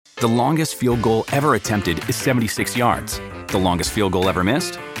The longest field goal ever attempted is 76 yards. The longest field goal ever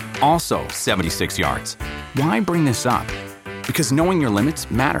missed? Also 76 yards. Why bring this up? Because knowing your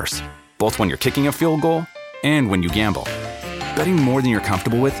limits matters, both when you're kicking a field goal and when you gamble. Betting more than you're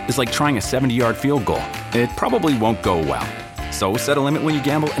comfortable with is like trying a 70-yard field goal. It probably won't go well. So set a limit when you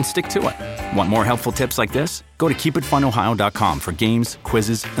gamble and stick to it. Want more helpful tips like this? Go to keepitfunohio.com for games,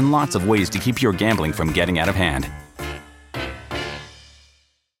 quizzes, and lots of ways to keep your gambling from getting out of hand.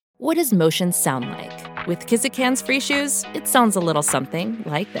 What does motion sound like? With Kizikans free shoes, it sounds a little something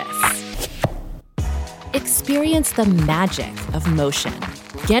like this. Experience the magic of motion.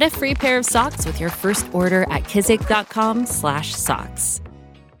 Get a free pair of socks with your first order at kizik.com/socks.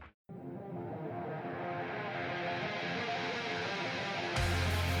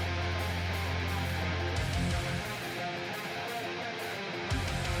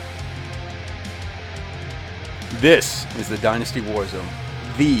 This is the Dynasty Warzone,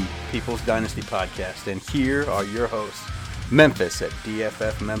 the People's Dynasty podcast, and here are your hosts, Memphis at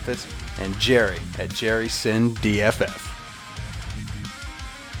DFF Memphis and Jerry at Jerry Sin DFF.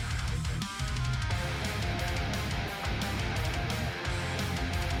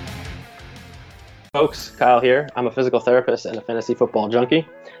 Folks, Kyle here. I'm a physical therapist and a fantasy football junkie.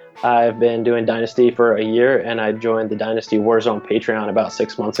 I've been doing Dynasty for a year, and I joined the Dynasty Warzone Patreon about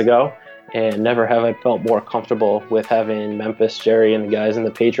 6 months ago. And never have I felt more comfortable with having Memphis, Jerry, and the guys in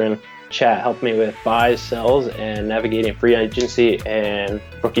the Patreon chat help me with buys, sells, and navigating free agency and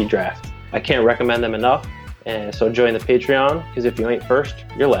rookie draft. I can't recommend them enough. And so join the Patreon, because if you ain't first,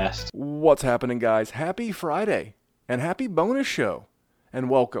 you're last. What's happening, guys? Happy Friday and happy bonus show. And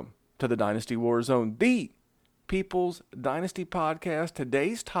welcome to the Dynasty Warzone, the People's Dynasty podcast.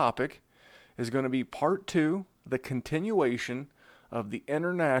 Today's topic is going to be part 2, the continuation of the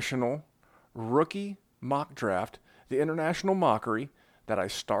international rookie mock draft, the international mockery that I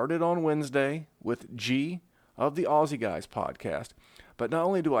started on Wednesday with G of the Aussie Guys podcast. But not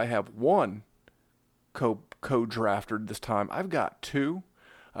only do I have one co-drafter this time, I've got two.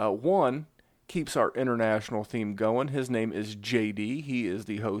 One keeps our international theme going. His name is JD. He is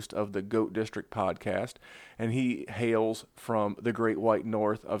the host of the Goat District podcast, and he hails from the Great White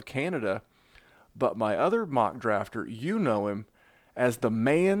North of Canada. But my other mock drafter, you know him as the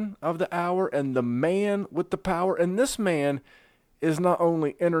man of the hour and the man with the power. And this man is not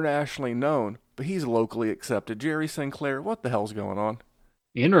only internationally known, but he's locally accepted. Jerry Sinclair, what the hell's going on?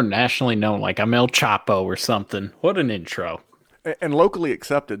 Internationally known, like I'm El Chapo or something. What an intro. And locally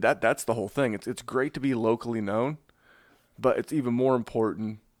accepted, that's the whole thing. It's great to be locally known, but it's even more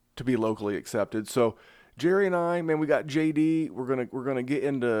important to be locally accepted. So Jerry and I, man, we got JD. We're gonna get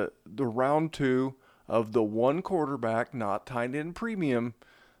into the round 2 of the one quarterback, not tied in premium,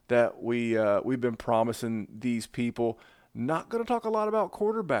 that we've been promising these people. Not going to talk a lot about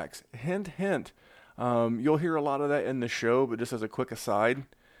quarterbacks. Hint, hint. You'll hear a lot of that in the show, but just as a quick aside,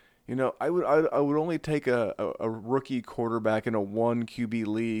 you know, I would only take a rookie quarterback in a 1 QB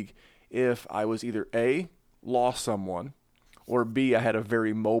league if I was either A, lost someone, or B, I had a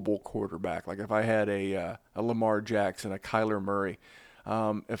very mobile quarterback. Like if I had a Lamar Jackson, a Kyler Murray,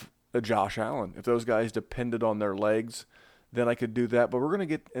 if a Josh Allen. If those guys depended on their legs, then I could do that. But we're going to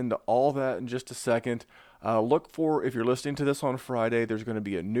get into all that in just a second. Look for, if you're listening to this on Friday, there's going to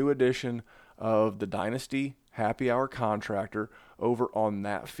be a new edition of the Dynasty Happy Hour Contractor over on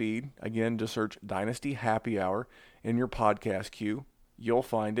that feed. Again, just search Dynasty Happy Hour in your podcast queue. You'll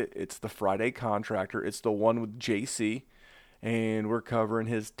find it. It's the Friday Contractor. It's the one with JC. And we're covering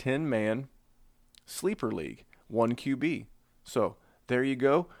his 10-man sleeper league, 1 QB. So there you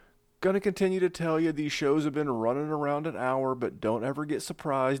go. Going to continue to tell you these shows have been running around an hour, but don't ever get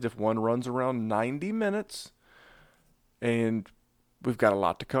surprised if one runs around 90 minutes. And we've got a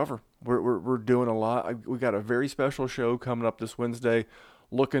lot to cover. We're doing a lot. We got a very special show coming up this Wednesday.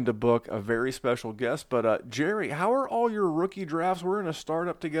 Looking to book a very special guest. But Jerry, how are all your rookie drafts? We're in a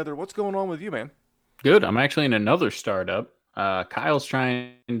startup together. What's going on with you, man? Good. I'm actually in another startup. Kyle's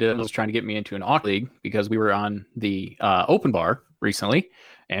trying to get me into an auction league because we were on the open bar recently,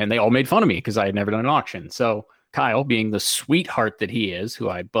 and they all made fun of me because I had never done an auction. So Kyle, being the sweetheart that he is, who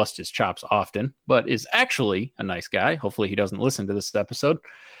I bust his chops often, but is actually a nice guy. Hopefully he doesn't listen to this episode.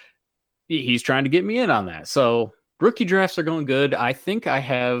 He's trying to get me in on that. So rookie drafts are going good. I think I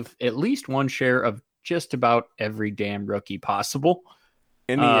have at least one share of just about every damn rookie possible.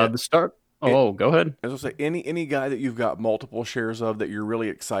 Go ahead. As I say, any guy that you've got multiple shares of that you're really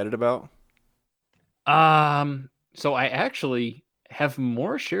excited about? So I actually have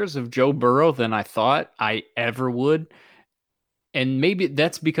more shares of Joe Burrow than I thought I ever would. And maybe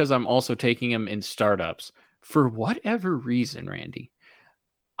that's because I'm also taking him in startups. For whatever reason, Randy,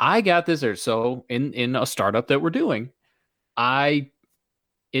 I got this there. So in a startup that we're doing,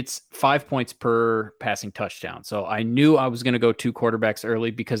 it's 5 points per passing touchdown. So I knew I was going to go 2 quarterbacks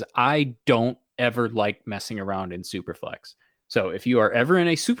early because I don't ever like messing around in Superflex. So if you are ever in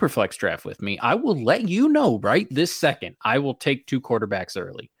a Superflex draft with me, I will let you know right this second. I will take 2 quarterbacks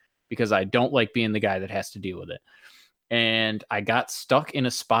early because I don't like being the guy that has to deal with it. And I got stuck in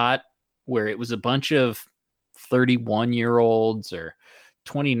a spot where it was a bunch of 31-year-olds or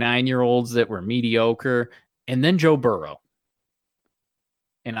 29-year-olds that were mediocre, and then Joe Burrow.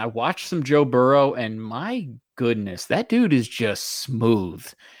 And I watched some Joe Burrow, and my goodness, that dude is just smooth.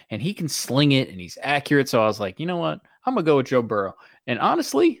 And he can sling it, and he's accurate. So I was like, you know what? I'm going to go with Joe Burrow. And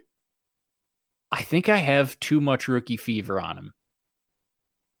honestly, I think I have too much rookie fever on him.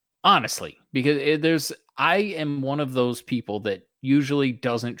 Honestly, because I am one of those people that usually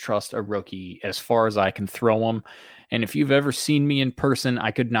doesn't trust a rookie as far as I can throw him. And if you've ever seen me in person,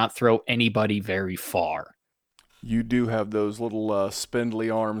 I could not throw anybody very far. You do have those little spindly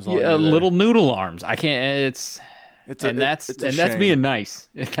arms on you. Yeah, little noodle arms. I can't. That's shame. being nice.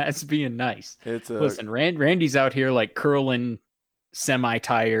 That's being nice. Listen, Randy's out here like curling semi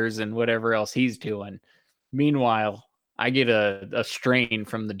tires and whatever else he's doing. Meanwhile, I get a strain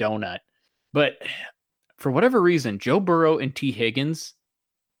from the donut. But for whatever reason, Joe Burrow and T. Higgins,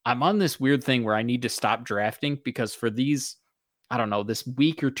 I'm on this weird thing where I need to stop drafting because for these, I don't know, this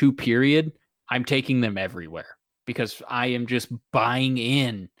week or two period, I'm taking them everywhere. Because I am just buying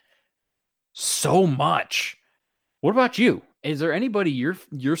in so much. What about you? Is there anybody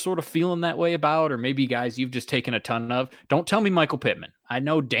you're sort of feeling that way about, or maybe guys you've just taken a ton of? Don't tell me Michael Pittman. I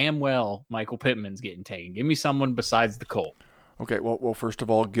know damn well Michael Pittman's getting taken. Give me someone besides the Colt. Okay, well, first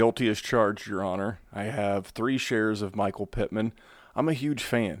of all, guilty as charged, Your Honor. I have 3 shares of Michael Pittman. I'm a huge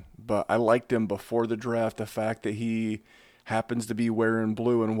fan, but I liked him before the draft. The fact that he happens to be wearing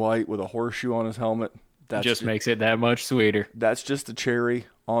blue and white with a horseshoe on his helmet. That just makes it that much sweeter. That's just the cherry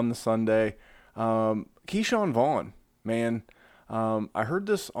on the sundae. Keyshawn Vaughn, man, I heard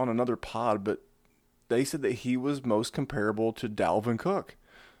this on another pod, but they said that he was most comparable to Dalvin Cook.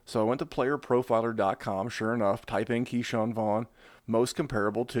 So I went to playerprofiler.com, sure enough, type in Keyshawn Vaughn, most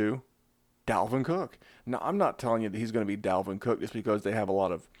comparable to Dalvin Cook. Now, I'm not telling you that he's going to be Dalvin Cook just because they have a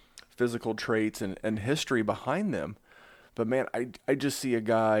lot of physical traits and history behind them. But, man, I just see a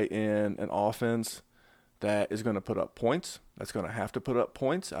guy in an offense that is going to put up points, that's going to have to put up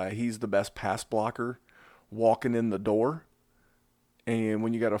points. He's the best pass blocker walking in the door. And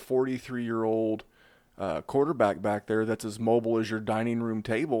when you got a 43-year-old quarterback back there that's as mobile as your dining room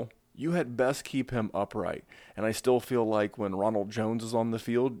table, you had best keep him upright. And I still feel like when Ronald Jones is on the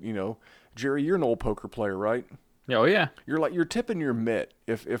field, you know, Jerry, you're an old poker player, right? Oh, yeah. You're tipping your mitt.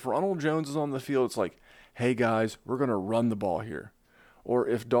 If Ronald Jones is on the field, it's like, hey, guys, we're going to run the ball here. Or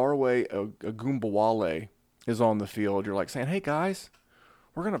if Darway Agumbawale is on the field, you're like saying, hey, guys,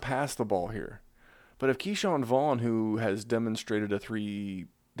 we're going to pass the ball here. But if Keyshawn Vaughn, who has demonstrated a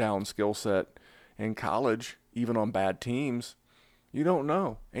 3-down skill set in college, even on bad teams, you don't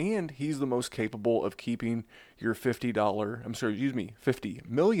know. And he's the most capable of keeping your $50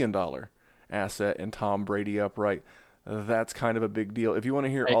 million asset in Tom Brady upright. That's kind of a big deal. If you want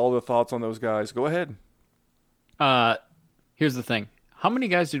to hear all the thoughts on those guys, go ahead. Here's the thing. How many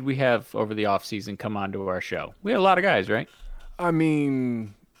guys did we have over the offseason come onto our show? We had a lot of guys, right? I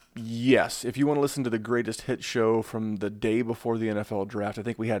mean, yes. If you want to listen to the greatest hit show from the day before the NFL draft, I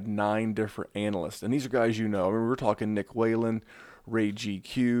think we had 9 different analysts. And these are guys you know. I mean, we're talking Nick Whalen, Ray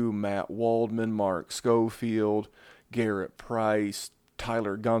GQ, Matt Waldman, Mark Schofield, Garrett Price,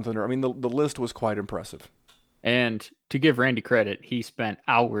 Tyler Gunther. I mean, the list was quite impressive. And to give Randy credit, he spent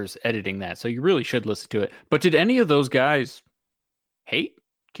hours editing that. So you really should listen to it. But did any of those guys hate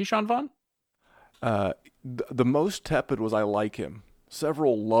Keyshawn Vaughn? The most tepid was I like him.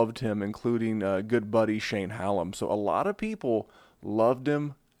 Several loved him, including good buddy Shane Hallam. So a lot of people loved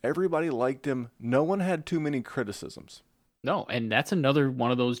him. Everybody liked him. No one had too many criticisms. No, and that's another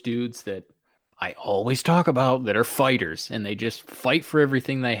one of those dudes that I always talk about that are fighters, and they just fight for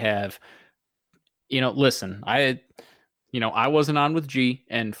everything they have. You know, listen, I wasn't on with G,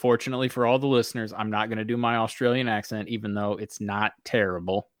 and fortunately for all the listeners, I'm not going to do my Australian accent, even though it's not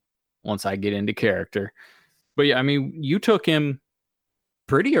terrible once I get into character. But yeah, I mean, you took him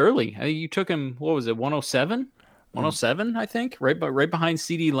pretty early. I mean, you took him, what was it, 107? 107, I think, right behind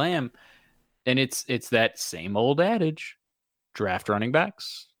CeeDee Lamb. And it's that same old adage, draft running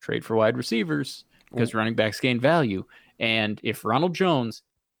backs, trade for wide receivers, because running backs gain value. And if Ronald Jones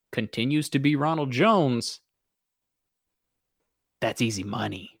continues to be Ronald Jones, that's easy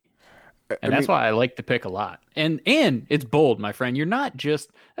money. And that's why I like the pick a lot. And it's bold, my friend. You're not just,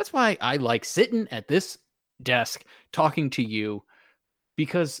 that's why I like sitting at this desk talking to you,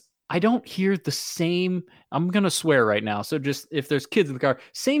 because I don't hear the same, I'm going to swear right now. So just if there's kids in the car,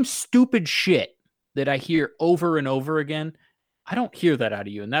 same stupid shit that I hear over and over again. I don't hear that out of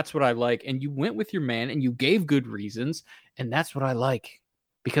you. And that's what I like. And you went with your man and you gave good reasons. And that's what I like,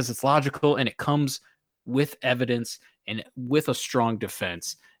 because it's logical and it comes with evidence and with a strong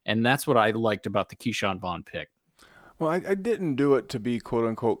defense. And that's what I liked about the Keyshawn Vaughn pick. Well, I didn't do it to be quote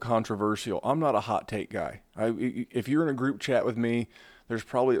unquote controversial. I'm not a hot take guy. If you're in a group chat with me, there's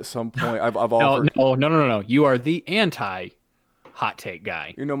probably at some point I've offered. No. You are the anti hot take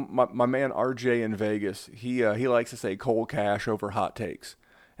guy. You know, my man RJ in Vegas, he likes to say cold cash over hot takes,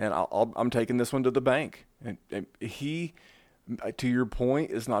 and I'm taking this one to the bank. And he, to your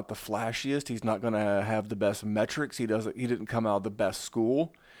point, is not the flashiest. He's not going to have the best metrics. He didn't come out of the best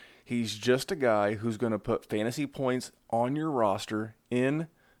school. He's just a guy who's going to put fantasy points on your roster in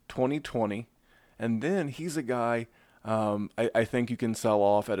 2020, and then he's a guy I think you can sell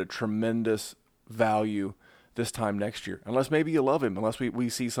off at a tremendous value this time next year, unless maybe you love him, unless we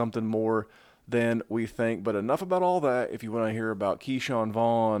see something more than we think. But enough about all that. If you want to hear about Keyshawn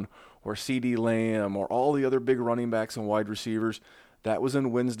Vaughn or CeeDee Lamb or all the other big running backs and wide receivers, that was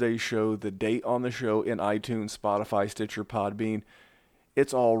in Wednesday's show. The date on the show in iTunes, Spotify, Stitcher, Podbean.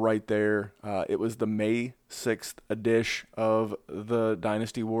 It's all right there. It was the May 6th edition of the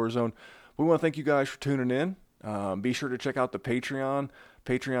Dynasty Warzone. We want to thank you guys for tuning in. Be sure to check out the Patreon,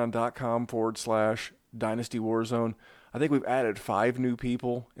 patreon.com/Dynasty Warzone. I think we've added 5 new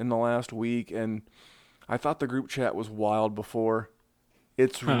people in the last week, and I thought the group chat was wild before.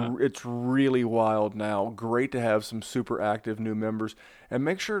 It's really wild now. Great to have some super active new members. And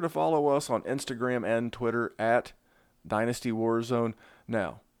make sure to follow us on Instagram and Twitter at Dynasty Warzone.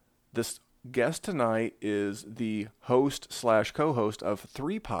 Now, this guest tonight is the host/co-host of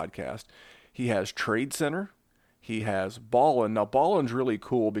 3 podcasts. He has Trade Center. He has Ballin. Now, Ballin's really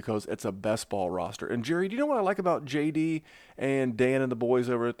cool because it's a best ball roster. And, Jerry, do you know what I like about JD and Dan and the boys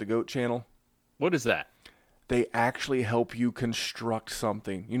over at the GOAT channel? What is that? They actually help you construct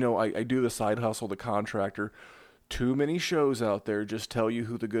something. You know, I do the side hustle, the contractor. Too many shows out there just tell you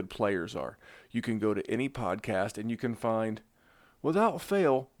who the good players are. You can go to any podcast and you can find, without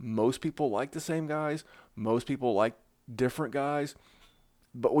fail, most people like the same guys. Most people like different guys.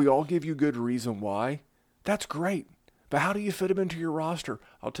 But we all give you good reason why. That's great. But how do you fit them into your roster?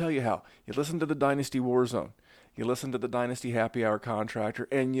 I'll tell you how. You listen to the Dynasty Warzone. You listen to the Dynasty Happy Hour Contractor,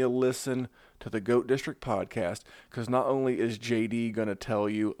 and you listen to the GOAT District podcast, because not only is JD going to tell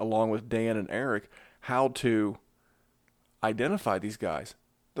you, along with Dan and Eric, how to identify these guys,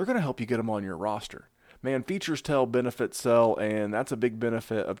 they're going to help you get them on your roster. Man, features tell, benefits sell, and that's a big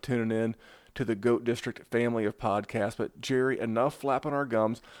benefit of tuning in to the GOAT District family of podcasts. But, Jerry, enough flapping our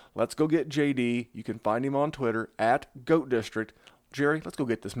gums. Let's go get JD. You can find him on Twitter at GOAT District. Jerry, let's go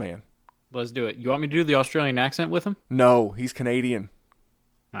get this man. Let's do it. You want me to do the Australian accent with him? No, he's Canadian.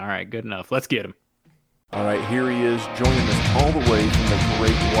 All right, good enough. Let's get him. All right, here he is, joining us all the way from the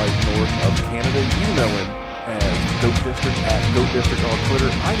great white north of Canada. You know him as GOAT District, at GOAT District on Twitter.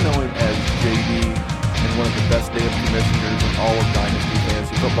 I know him as JD, and one of the best damn commissioners in all of Dynasty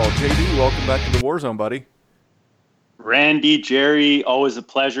Fantasy Football. JD, welcome back to the Warzone, buddy. Randy, Jerry, always a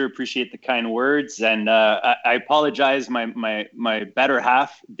pleasure. Appreciate the kind words. And I apologize, my better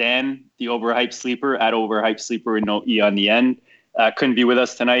half, Dan, the overhyped sleeper, at overhyped sleeper with no E on the end, couldn't be with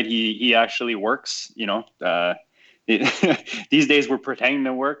us tonight. He actually works, you know. These days we're pretending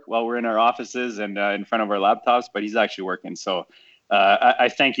to work while we're in our offices and in front of our laptops, but he's actually working. So I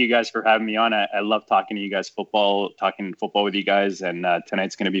thank you guys for having me on. I love talking to you guys talking football with you guys. And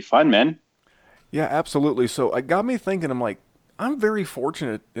tonight's going to be fun, man. Yeah, absolutely. So it got me thinking, I'm like, I'm very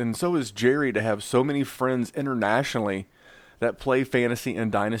fortunate, and so is Jerry, to have so many friends internationally that play fantasy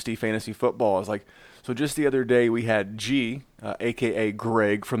and dynasty fantasy football. I was like, so just the other day we had G, a.k.a.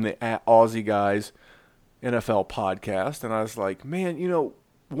 Greg, from the Aussie Guys NFL podcast, and I was like, man, you know,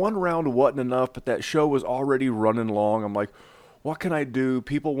 one round wasn't enough, but that show was already running long. I'm like, what can I do?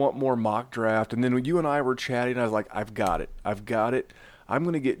 People want more mock draft. And then when you and I were chatting, I was like, I've got it. I'm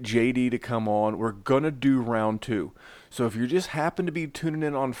going to get JD to come on. We're going to do round 2. So if you just happen to be tuning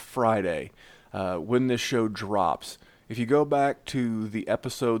in on Friday when this show drops, if you go back to the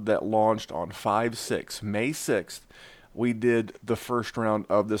episode that launched on May 6th, we did the first round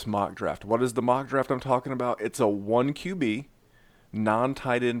of this mock draft. What is the mock draft I'm talking about? It's a 1 QB,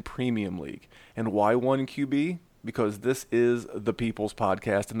 non-tight end premium league. And why 1 QB? Because this is the People's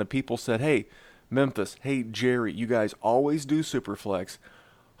Podcast, and the people said, hey, Memphis, hey, Jerry, you guys always do Superflex.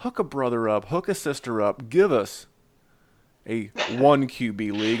 hook a brother up, hook a sister up, give us a 1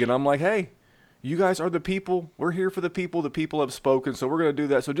 QB league. And I'm like, hey, you guys are the people. We're here for the people. The people have spoken, so we're going to do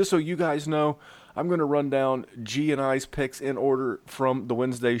that. So just so you guys know, I'm going to run down G and I's picks in order from the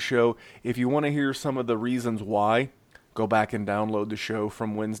Wednesday show. If you want to hear some of the reasons why, go back and download the show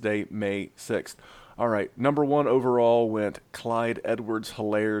from Wednesday, May 6th. All right, number 1 overall went Clyde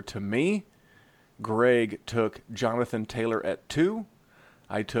Edwards-Helaire to me. Greg took Jonathan Taylor at 2.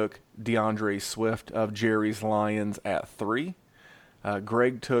 I took DeAndre Swift of Jerry's Lions at 3.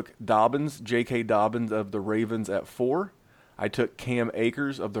 Greg took J.K. Dobbins of the Ravens at 4. I took Cam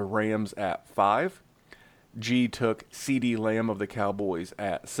Akers of the Rams at 5. G took CeeDee Lamb of the Cowboys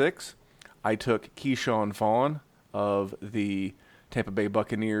at 6. I took Keyshawn Vaughn of the Tampa Bay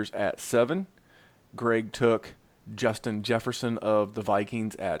Buccaneers at 7. Greg took Justin Jefferson of the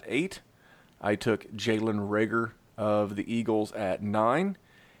Vikings at 8. I took Jalen Reagor of the Eagles at 9.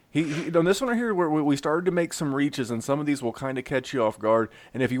 He on this one right here, where we started to make some reaches, and some of these will kind of catch you off guard.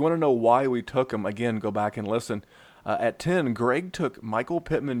 And if you want to know why we took him, again, go back and listen. At 10, Greg took Michael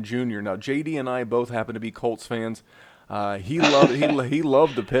Pittman Jr. Now, JD and I both happen to be Colts fans. He loved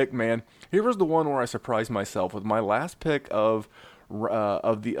the pick, man. Here was the one where I surprised myself with my last pick of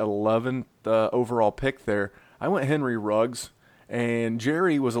the 11th overall pick there. I went Henry Ruggs, and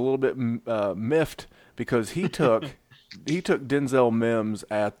Jerry was a little bit miffed because he took Denzel Mims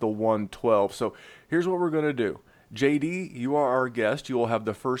at the 112. So here's what we're going to do. JD, you are our guest. You will have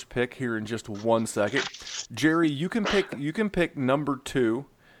the first pick here in just 1 second. Jerry, you can pick number 2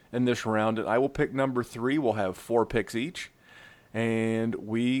 in this round, and I will pick number 3. We'll have 4 picks each, and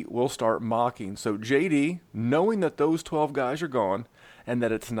we will start mocking. So JD, knowing that those 12 guys are gone and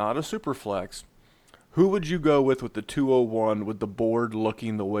that it's not a super flex, who would you go with the 201 with the board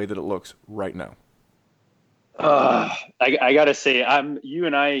looking the way that it looks right now? I gotta say, you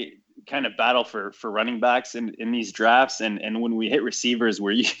and I kind of battle for running backs in these drafts, and when we hit receivers,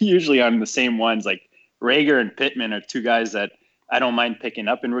 we're usually on the same ones. Like Reagor and Pittman are 2 guys that I don't mind picking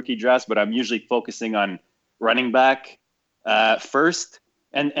up in rookie drafts, but I'm usually focusing on running back first,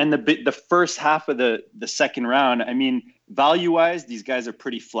 and the first half of the second round. I mean, value wise, these guys are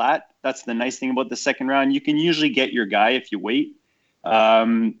pretty flat. That's the nice thing about the second round. You can usually get your guy if you wait,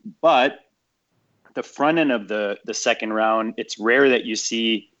 but the front end of the second round, it's rare that you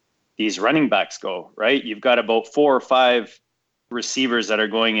see these running backs go, right? You've got about 4 or 5 receivers that are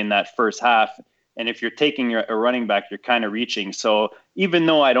going in that first half. And if you're taking a running back, you're kind of reaching. So even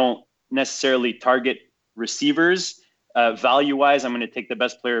though I don't necessarily target receivers, value-wise, I'm going to take the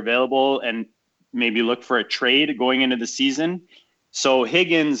best player available and maybe look for a trade going into the season. So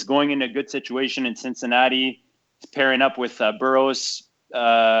Higgins going into a good situation in Cincinnati, pairing up with Burrows.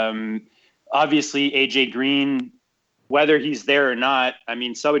 Obviously, AJ Green, whether he's there or not, I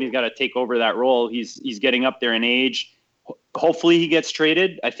mean, somebody's got to take over that role. He's getting up there in age. Hopefully he gets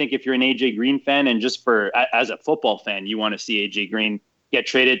traded. I think if you're an AJ Green fan, and just as a football fan, you want to see AJ Green get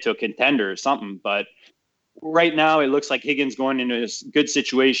traded to a contender or something. But right now it looks like Higgins going into a good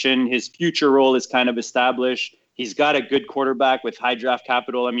situation. His future role is kind of established. He's got a good quarterback with high draft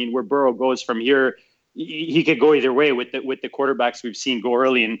capital. I mean, where Burrow goes from here, he could go either way with the quarterbacks we've seen go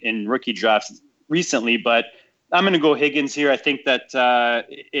early in rookie drafts recently. But I'm going to go Higgins here. I think that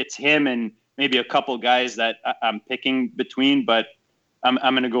it's him and maybe a couple guys that I'm picking between, but I'm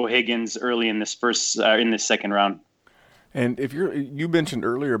going to go Higgins early in this second round. And if you mentioned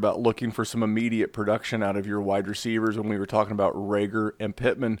earlier about looking for some immediate production out of your wide receivers when we were talking about Reagor and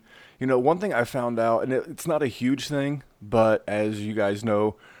Pittman, one thing I found out, and it's not a huge thing, but as you guys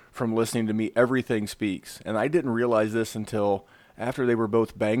know from listening to me, everything speaks. And I didn't realize this until after they were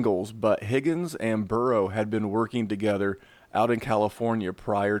both Bengals, but Higgins and Burrow had been working together out in California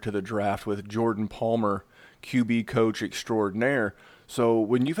prior to the draft with Jordan Palmer, QB coach extraordinaire. So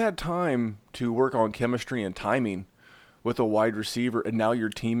when you've had time to work on chemistry and timing with a wide receiver and now your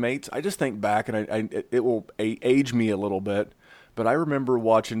teammates, I just think back, and it will age me a little bit, but I remember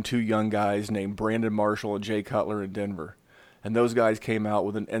watching 2 young guys named Brandon Marshall and Jay Cutler in Denver. And those guys came out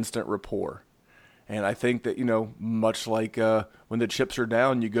with an instant rapport. And I think that, much like when the chips are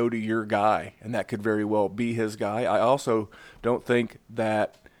down, you go to your guy, and that could very well be his guy. I also don't think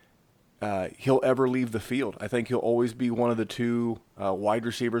that he'll ever leave the field. I think he'll always be one of the 2 wide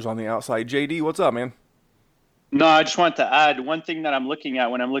receivers on the outside. JD, what's up, man? No, I just want to add one thing that I'm looking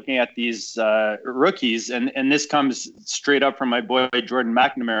at when I'm looking at these rookies, and this comes straight up from my boy Jordan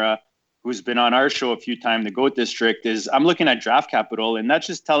McNamara, who's been on our show a few times, the GOAT District, is I'm looking at draft capital, and that's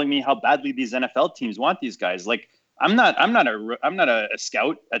just telling me how badly these NFL teams want these guys. Like, I'm not a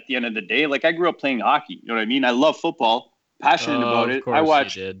scout at the end of the day. Like, I grew up playing hockey. You know what I mean? I love football, passionate about it. Of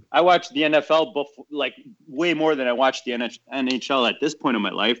course you did. I watched the NFL like way more than I watched the NHL at this point in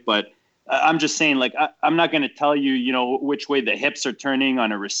my life. But I'm just saying, like, I'm not going to tell you, you know, which way the hips are turning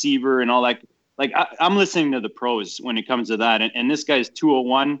on a receiver and all that. Like, I'm listening to the pros when it comes to that. And this guy's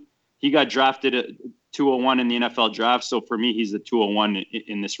 201. He got drafted at 201 in the NFL draft. So for me, he's a 201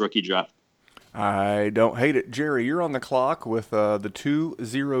 in this rookie draft. I don't hate it. Jerry, you're on the clock with the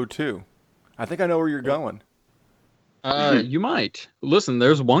 202. I think I know where you're going. You might. Listen,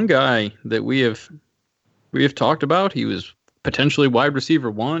 there's one guy that we have talked about. He was potentially wide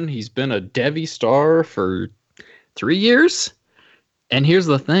receiver 1. He's been a Devy star for 3 years. And here's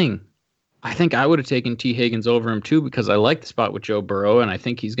the thing. I think I would have taken T. Higgins over him too because I like the spot with Joe Burrow, and I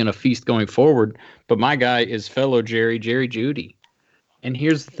think he's going to feast going forward. But my guy is fellow Jerry Jeudy. And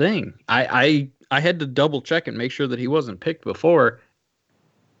here's the thing. I had to double check and make sure that he wasn't picked before,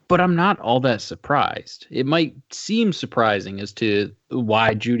 but I'm not all that surprised. It might seem surprising as to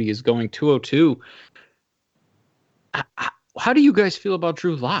why Jeudy is going 202. How do you guys feel about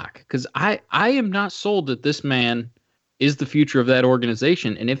Drew Lock? Because I am not sold that this man is the future of that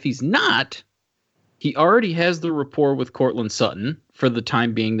organization. And if he's not, he already has the rapport with Cortland Sutton for the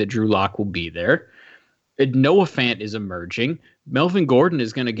time being that Drew Lock will be there. Noah Fant is emerging. Melvin Gordon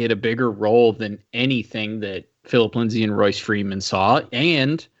is going to get a bigger role than anything that Phillip Lindsay and Royce Freeman saw.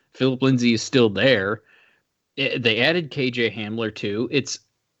 And Phillip Lindsay is still there. They added KJ Hamler too.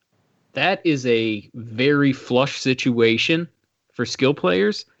 That is a very flush situation for skill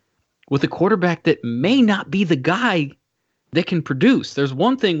players with a quarterback that may not be the guy that can produce. There's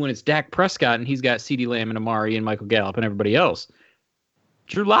one thing when it's Dak Prescott and he's got CeeDee Lamb and Amari and Michael Gallup and everybody else.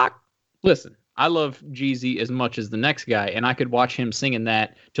 Drew Lock, listen, I love Jeezy as much as the next guy, and I could watch him singing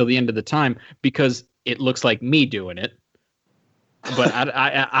that till the end of the time because it looks like me doing it. But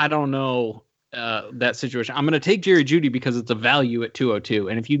I don't know that situation. I'm going to take Jerry Jeudy because it's a value at 202,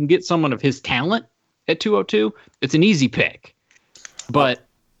 and if you can get someone of his talent at 202, it's an easy pick. But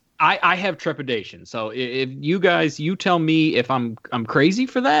I have trepidation. So if you guys, you tell me if I'm crazy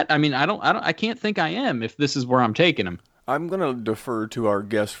for that. I mean, I can't think I am if this is where I'm taking him. I'm going to defer to our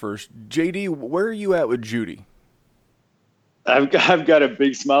guest first. JD, where are you at with Jeudy? I've got a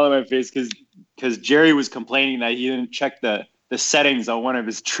big smile on my face because Jerry was complaining that he didn't check the settings on one of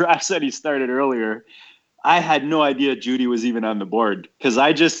his drafts that he started earlier. I had no idea Jeudy was even on the board because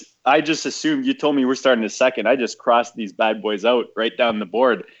I just assumed you told me we're starting a second. I just crossed these bad boys out right down the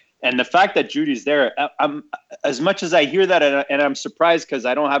board. And the fact that Judy's there, I'm as much as I hear that, and I'm surprised because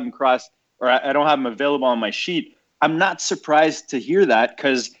I don't have him crossed or I don't have him available on my sheet. I'm not surprised to hear that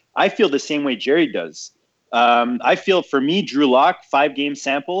because I feel the same way Jerry does. I feel for me, Drew Lock, 5-game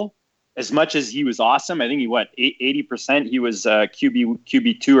sample, as much as he was awesome, I think he 80% he was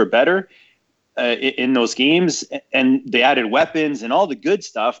QB2 or better in those games, and they added weapons and all the good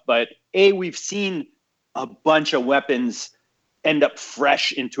stuff. But we've seen a bunch of weapons end up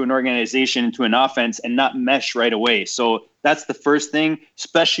fresh into an organization, into an offense, and not mesh right away. So that's the first thing,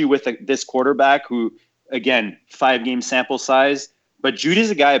 especially with this quarterback who, again, 5-game sample size. But Judy's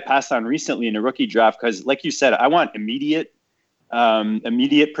a guy I passed on recently in a rookie draft because, like you said, I want immediate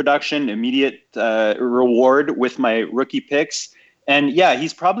production, immediate reward with my rookie picks. And yeah,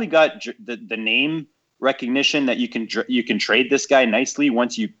 he's probably got the name recognition that you can trade this guy nicely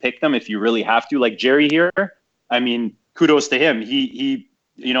once you pick them if you really have to. Like Jerry here, I mean, kudos to him. He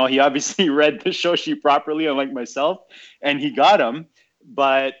obviously read the show sheet properly, unlike myself, and he got him.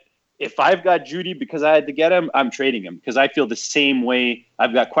 But if I've got Jeudy because I had to get him, I'm trading him because I feel the same way.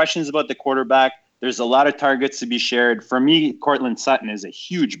 I've got questions about the quarterback. There's a lot of targets to be shared. For me, Cortland Sutton is a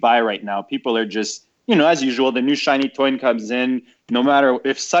huge buy right now. People are just, as usual, the new shiny toy comes in. No matter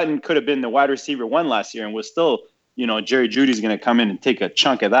if Sutton could have been the wide receiver 1 last year and was still, Jerry Jeudy's going to come in and take a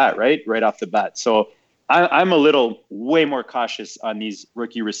chunk of that, right off the bat. So I'm a little way more cautious on these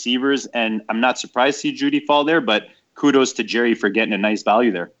rookie receivers, and I'm not surprised to see Jeudy fall there, but kudos to Jerry for getting a nice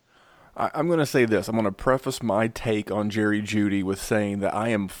value there. I'm going to say this. I'm going to preface my take on Jerry Jeudy with saying that I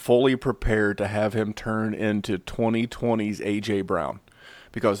am fully prepared to have him turn into 2020's A.J. Brown.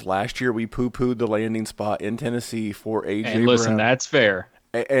 Because last year we poo-pooed the landing spot in Tennessee for A.J. Brown. And listen, that's fair.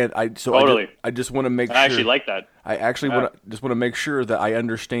 And I just want to make sure. I actually like that. I actually want to make sure that I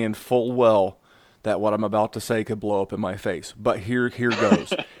understand full well that what I'm about to say could blow up in my face. But here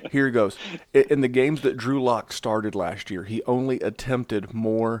goes. Here goes. In the games that Drew Lock started last year, he only attempted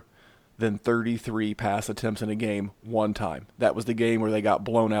more than 33 pass attempts in a game one time. That was the game where they got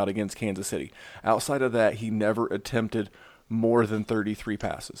blown out against Kansas City. Outside of that, he never attempted more than 33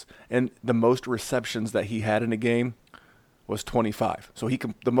 passes. And the most receptions that he had in a game was 25. So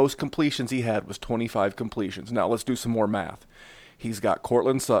the most completions he had was 25 completions. Now let's do some more math. He's got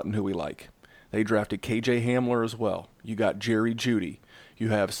Cortland Sutton, who we like. They drafted KJ Hamler as well. You got Jerry Jeudy. You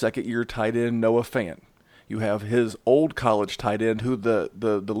have second-year tight end Noah Fant. You have his old college tight end who the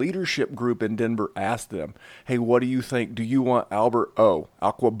leadership group in Denver asked them, hey, what do you think? Do you want Albert O?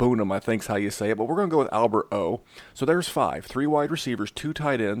 Aquabunum, I think's how you say it, but we're going to go with Albert O. So there's 5. 3 wide receivers, 2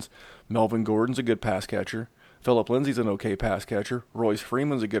 tight ends. Melvin Gordon's a good pass catcher. Phillip Lindsay's an okay pass catcher. Royce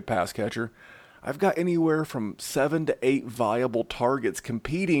Freeman's a good pass catcher. I've got anywhere from 7 to 8 viable targets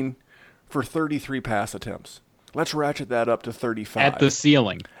competing for 33 pass attempts. Let's ratchet that up to 35. At the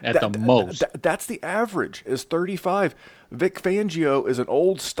ceiling, the most. That's the average, is 35. Vic Fangio is an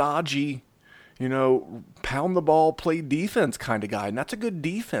old, stodgy, pound the ball, play defense kind of guy, and that's a good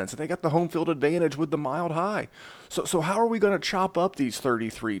defense. And they got the home field advantage with the mild high. So how are we going to chop up these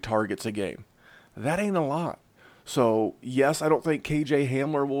 33 targets a game? That ain't a lot. So, yes, I don't think KJ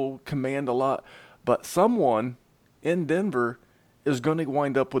Hamler will command a lot, but someone in Denver is going to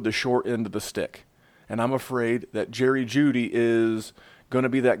wind up with the short end of the stick. And I'm afraid that Jerry Jeudy is going to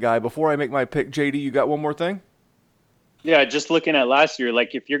be that guy. Before I make my pick, JD, you got one more thing? Yeah, just looking at last year,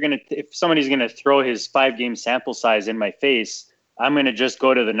 like if somebody's gonna throw his 5-game sample size in my face, I'm gonna just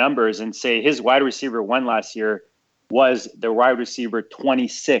go to the numbers and say his wide receiver 1 last year was the wide receiver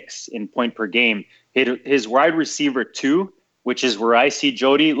 26 in point per game. His wide receiver 2, which is where I see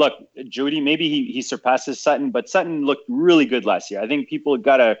Jeudy. Look, Jeudy, maybe he surpasses Sutton, but Sutton looked really good last year. I think people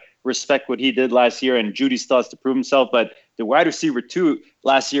gotta respect what he did last year, and Jeudy still has to prove himself. But the wide receiver 2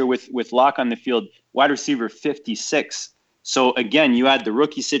 last year with Locke on the field, wide receiver 56. So again, you add the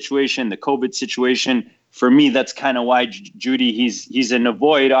rookie situation, the COVID situation. For me, that's kind of why Jeudy, he's an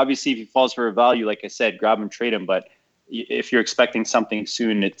avoid. Obviously, if he falls for a value, like I said, grab him, trade him. But if you're expecting something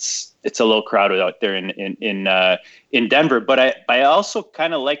soon, it's a little crowded out there in Denver. But I also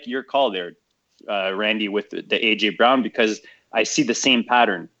kind of like your call there, Randy, with the AJ Brown, because I see the same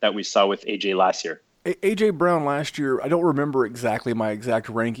pattern that we saw with AJ last year. AJ Brown last year, I don't remember exactly my exact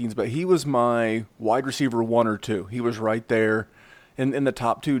rankings, but he was my wide receiver 1 or 2. He was right there in the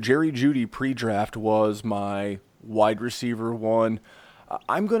top 2. Jerry Jeudy pre-draft was my wide receiver 1.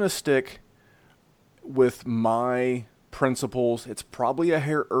 I'm going to stick with my principles. It's probably a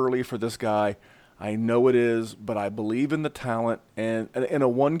hair early for this guy. I know it is, but I believe in the talent. And in a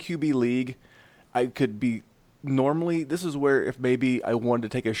 1 QB league, I could be normally, this is where if maybe I wanted to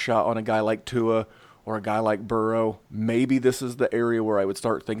take a shot on a guy like Tua or a guy like Burrow, maybe this is the area where I would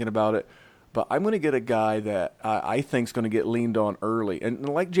start thinking about it. But I'm going to get a guy that I think is going to get leaned on early. And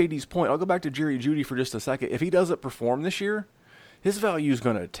like JD's point, I'll go back to Jerry Jeudy for just a second. If he doesn't perform this year, his value is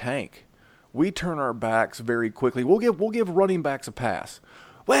going to tank. We turn our backs very quickly. We'll give running backs a pass.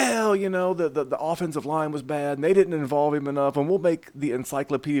 Well, the offensive line was bad and they didn't involve him enough, and we'll make the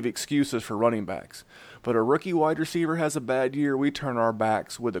encyclopedia of excuses for running backs. But a rookie wide receiver has a bad year, we turn our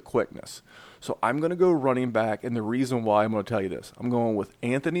backs with a quickness. So I'm going to go running back, and the reason why I'm going to tell you this, I'm going with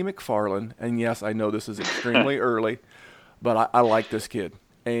Anthony McFarland, and yes, I know this is extremely early, but I like this kid.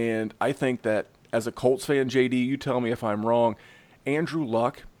 And I think that as a Colts fan, JD, you tell me if I'm wrong, Andrew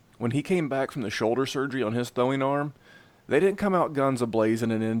Luck, when he came back from the shoulder surgery on his throwing arm, they didn't come out guns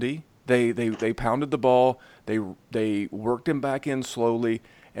a-blazing in Indy. They pounded the ball. They worked him back in slowly.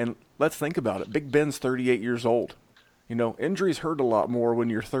 And let's think about it. Big Ben's 38 years old. Injuries hurt a lot more when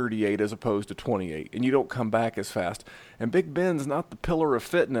you're 38 as opposed to 28, and you don't come back as fast. And Big Ben's not the pillar of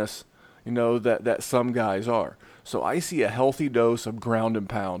fitness, that some guys are. So I see a healthy dose of ground and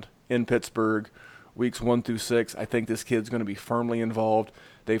pound in Pittsburgh, weeks 1 through 6. I think this kid's going to be firmly involved.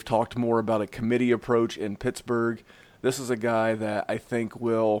 They've talked more about a committee approach in Pittsburgh. This is a guy that I think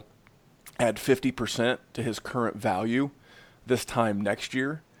will add 50% to his current value this time next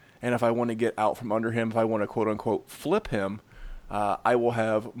year. And if I want to get out from under him, if I want to quote-unquote flip him, I will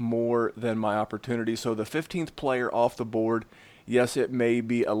have more than my opportunity. So the 15th player off the board, yes, it may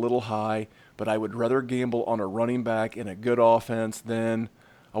be a little high, but I would rather gamble on a running back in a good offense than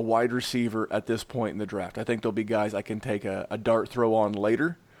a wide receiver at this point in the draft. I think there'll be guys I can take a dart throw on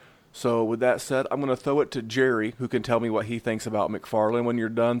later. So with that said, I'm going to throw it to Jerry, who can tell me what he thinks about McFarland. When you're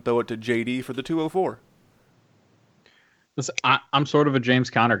done, throw it to JD for the 204. Listen, I'm sort of a James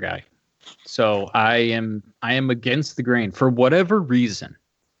Conner guy, so I am against the grain for whatever reason.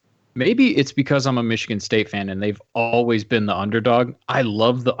 Maybe it's because I'm a Michigan State fan and they've always been the underdog. I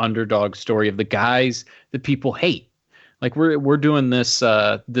love the underdog story of the guys that people hate. Like we're doing this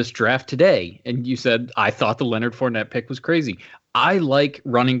draft today, and you said I thought the Leonard Fournette pick was crazy. I like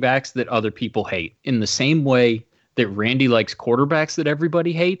running backs that other people hate in the same way that Randy likes quarterbacks that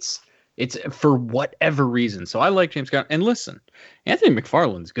everybody hates. It's for whatever reason. So I like James Conner. And listen, Anthony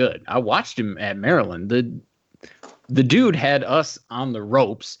McFarland's good. I watched him at Maryland. The dude had us on the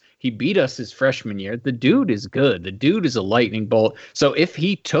ropes. He beat us his freshman year. The dude is good. The dude is a lightning bolt. So if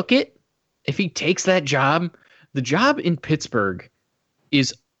he takes that job, the job in Pittsburgh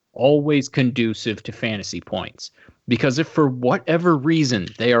is always conducive to fantasy points. Because if for whatever reason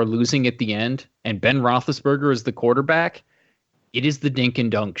they are losing at the end and Ben Roethlisberger is the quarterback, it is the dink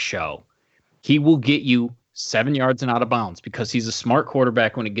and dunk show. He will get you 7 yards and out of bounds because he's a smart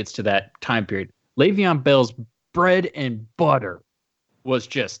quarterback when it gets to that time period. Le'Veon Bell's bread and butter was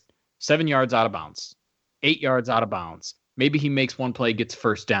just 7 yards out of bounds, 8 yards out of bounds. Maybe he makes one play, gets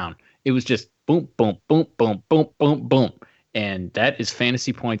first down. It was just boom, boom, boom, boom, boom, boom, boom. And that is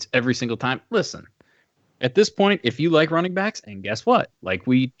fantasy points every single time. Listen, at this point, if you like running backs, and guess what? Like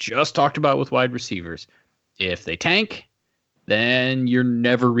we just talked about with wide receivers, if they tank, then you're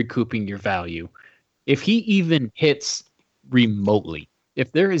never recouping your value. If he even hits remotely,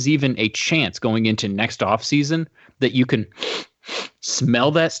 if there is even a chance going into next offseason that you can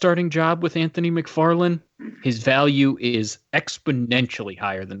smell that starting job with Anthony McFarland, his value is exponentially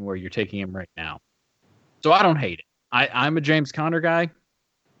higher than where you're taking him right now. So I don't hate it. I'm a James Conner guy,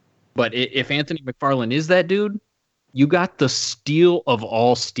 but if Anthony McFarland is that dude, you got the steal of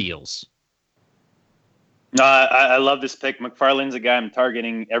all steals. No, I love this pick. McFarland's a guy I'm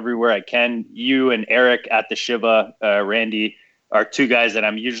targeting everywhere I can. You and Eric at the Shiva, Randy, are two guys that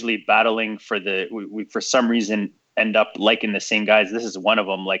I'm usually battling for. We for some reason end up liking the same guys. This is one of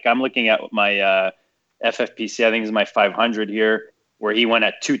them. Like I'm looking at my FFPC, I think is my 500 here, where he went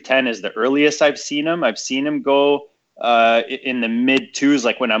at 210 is the earliest I've seen him. I've seen him go in the mid twos,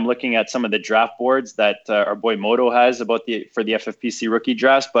 like when I'm looking at some of the draft boards that our boy Moto has for the FFPC rookie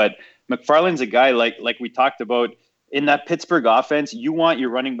drafts. But McFarland's a guy like we talked about in that Pittsburgh offense. You want your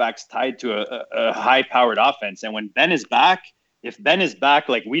running backs tied to a high-powered offense, and when Ben is back, if Ben is back,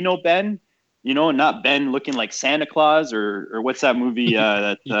 like we know Ben, not Ben looking like Santa Claus or what's that movie?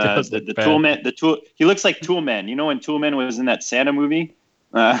 The Tool Man. He looks like Tool Man. When Tool Man was in that Santa movie.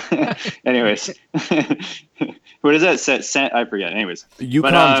 Anyways, what is that? I forget. Anyways,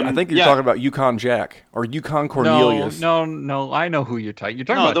 Yukon. I think you're talking about Yukon Jack or Yukon Cornelius. No. I know who you're talking. You're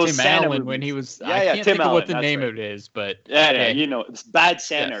talking about Tim Allen when he was. I can't think of what the name of it is, but it's Bad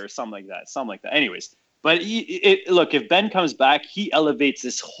Santa or something like that. Anyways. But look, if Ben comes back, he elevates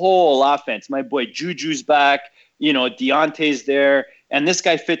this whole offense. My boy Juju's back. Deontay's there, and this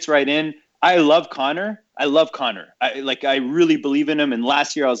guy fits right in. I love Connor. I really believe in him. And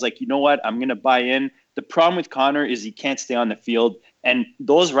last year I was like, you know what? I'm going to buy in. The problem with Connor is he can't stay on the field. And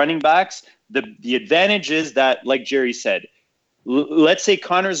those running backs, the advantage is that, like Jerry said, let's say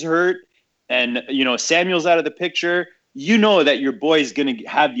Connor's hurt and, Samuel's out of the picture. You know that your boy is going to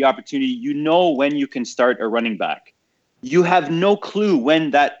have the opportunity. You know when you can start a running back. You have no clue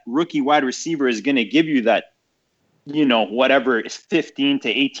when that rookie wide receiver is going to give you that, whatever is 15 to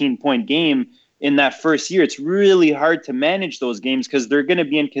 18 point game in that first year. It's really hard to manage those games because they're going to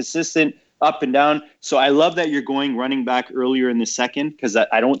be inconsistent up and down. So I love that you're going running back earlier in the second because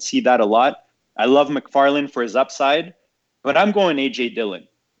I don't see that a lot. I love McFarland for his upside, but I'm going A.J. Dillon.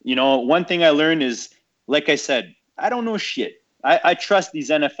 One thing I learned is, like I said, I don't know shit. I trust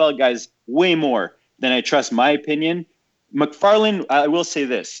these NFL guys way more than I trust my opinion. McFarland, I will say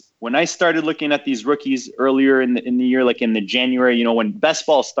this. When I started looking at these rookies earlier in the year, like in the January, when best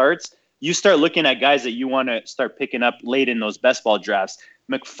ball starts, you start looking at guys that you want to start picking up late in those best ball drafts.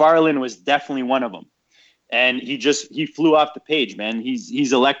 McFarland was definitely one of them. And he flew off the page, man.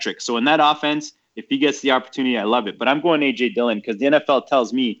 He's electric. So in that offense, if he gets the opportunity, I love it. But I'm going A.J. Dillon because the NFL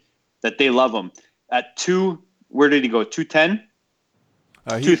tells me that they love him. At 2, where did he go? 210?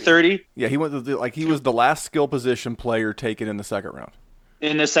 230? Yeah, he went he was the last skill position player taken in the second round.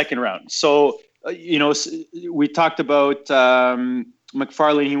 In the second round. So, we talked about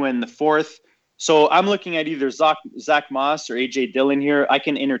McFarland. He went in the 4th. So I'm looking at either Zach Moss or A.J. Dillon here. I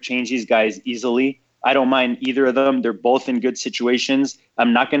can interchange these guys easily. I don't mind either of them. They're both in good situations.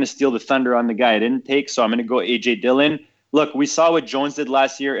 I'm not going to steal the thunder on the guy I didn't take, so I'm going to go A.J. Dillon. Look, we saw what Jones did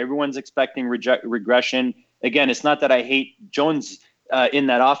last year. Everyone's expecting regression. Again, it's not that I hate Jones in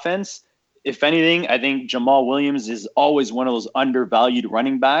that offense. If anything, I think Jamal Williams is always one of those undervalued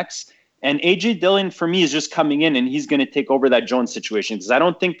running backs. And A.J. Dillon, for me, is just coming in, and he's going to take over that Jones situation. Because I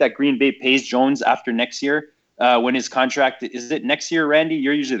don't think that Green Bay pays Jones after next year when his contract – is it next year, Randy?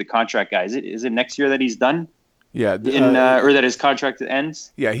 You're usually the contract guy. Is it next year that he's done? Yeah. Or that his contract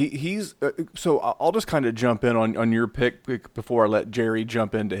ends? Yeah, he's so I'll just kind of jump in on your pick before I let Jerry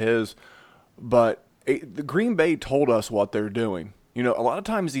jump into his. But the Green Bay told us what they're doing. You know, a lot of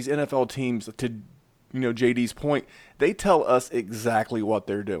times these NFL teams, to JD's point, they tell us exactly what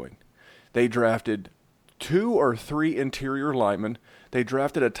they're doing. They drafted 2 or 3 interior linemen. They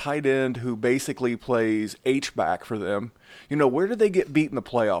drafted a tight end who basically plays H-back for them. You know, where did they get beat in the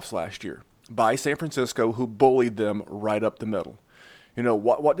playoffs last year? By San Francisco, who bullied them right up the middle. You know,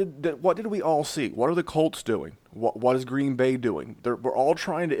 what did we all see? What are the Colts doing? What is Green Bay doing? We're all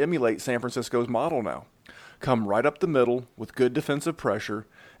trying to emulate San Francisco's model now. Come right up the middle with good defensive pressure,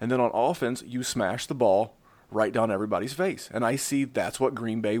 and then on offense, you smash the ball right down everybody's face. And I see that's what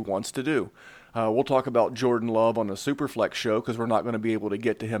Green Bay wants to do. We'll talk about Jordan Love on the Superflex show because we're not going to be able to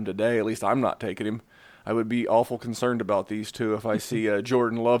get to him today. At least I'm not taking him. I would be awful concerned about these two if I see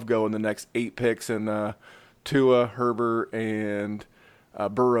Jordan Love go in the next 8 picks and Tua, Herbert, and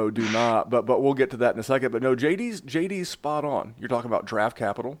Burrow do not. But we'll get to that in a second. But no, JD's spot on. You're talking about draft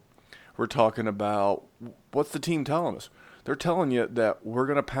capital. We're talking about what's the team telling us? They're telling you that we're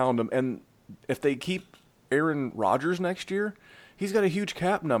going to pound them. And if they keep Aaron Rodgers next year, he's got a huge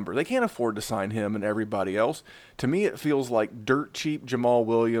cap number. They can't afford to sign him and everybody else. To me, it feels like dirt cheap Jamal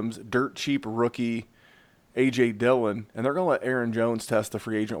Williams, dirt cheap rookie A.J. Dillon, and they're going to let Aaron Jones test the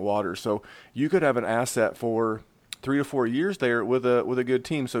free agent waters. So you could have an asset for 3 to 4 years there with a good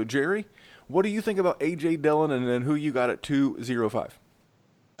team. So, Jerry, what do you think about A.J. Dillon and then who you got at 205?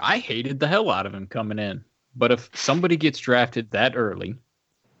 I hated the hell out of him coming in. But if somebody gets drafted that early,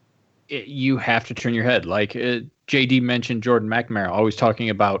 you have to turn your head. Like JD mentioned Jordan McNamara, always talking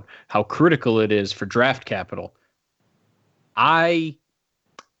about how critical it is for draft capital. I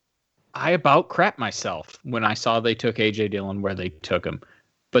about crap myself when I saw they took A.J. Dillon where they took him.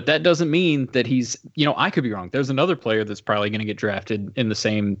 But that doesn't mean that he's, I could be wrong. There's another player that's probably going to get drafted in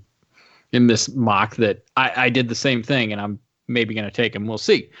this mock that I did the same thing, and I'm maybe going to take him. We'll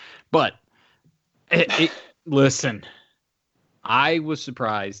see. But listen, I was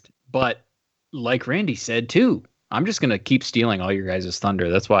surprised. But like Randy said, too, I'm just going to keep stealing all your guys' thunder.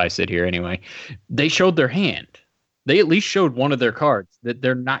 That's why I sit here anyway. They showed their hand. They at least showed one of their cards that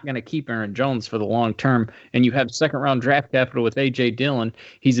they're not going to keep Aaron Jones for the long term. And you have second-round draft capital with A.J. Dillon.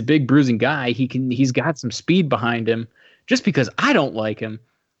 He's a big bruising guy. He's got some speed behind him. Just because I don't like him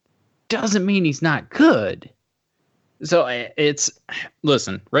doesn't mean he's not good. So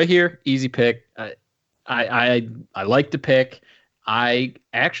listen, right here, easy pick. I like the pick. I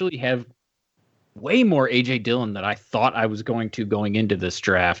actually have way more A.J. Dillon than I thought I was going into this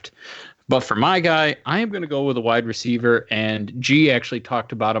draft. But for my guy, I am going to go with a wide receiver, and G actually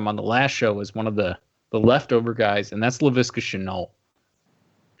talked about him on the last show as one of the leftover guys, and that's Laviska Shenault.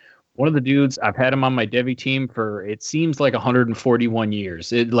 One of the dudes, I've had him on my Devy team for, it seems like 141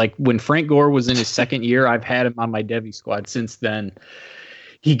 years. Like when Frank Gore was in his second year, I've had him on my Devy squad since then.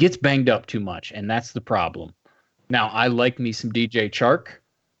 He gets banged up too much, and that's the problem. Now, I like me some DJ Chark,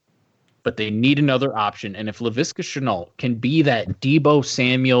 but they need another option. And if Laviska Shenault can be that Deebo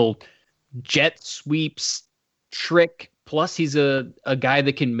Samuel jet sweeps trick, plus he's a guy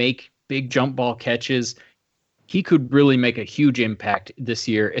that can make big jump ball catches, he could really make a huge impact this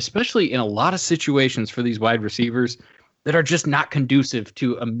year, especially in a lot of situations for these wide receivers that are just not conducive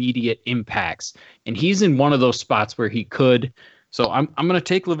to immediate impacts. And he's in one of those spots where he could. So I'm going to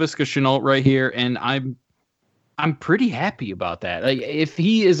take Laviska Shenault right here, and I'm pretty happy about that. Like, if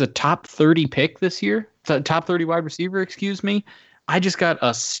he is a top 30 pick this year, top 30 wide receiver, excuse me, I just got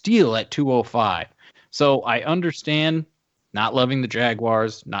a steal at 205. So I understand not loving the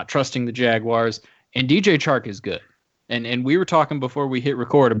Jaguars, not trusting the Jaguars, and DJ Chark is good. And we were talking before we hit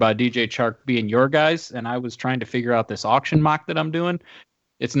record about DJ Chark being your guys, and I was trying to figure out this auction mock that I'm doing.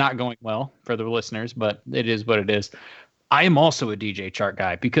 It's not going well for the listeners, but it is what it is. I am also a DJ Chark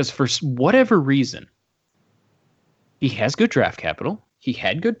guy because for whatever reason, he has good draft capital. He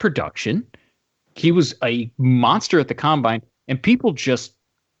had good production. He was a monster at the combine, and people just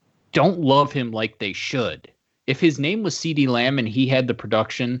don't love him like they should. If his name was CeeDee Lamb and he had the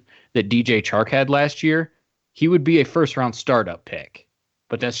production that DJ Chark had last year, he would be a first-round startup pick.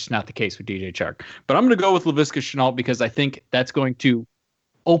 But that's just not the case with DJ Chark. But I'm going to go with Laviska Shenault because I think that's going to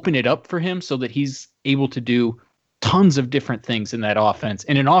open it up for him so that he's able to do tons of different things in that offense,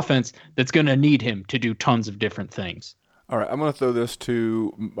 and an offense that's going to need him to do tons of different things. All right, I'm going to throw this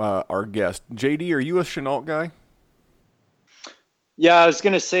to our guest. JD, are you a Shenault guy? Yeah, I was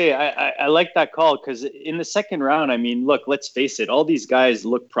going to say, I like that call because in the second round, I mean, look, let's face it. All these guys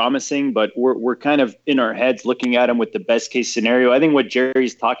look promising, but we're kind of in our heads looking at them with the best case scenario. I think what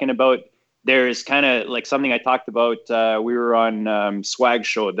Jerry's talking about there is kind of like something I talked about. We were on Swag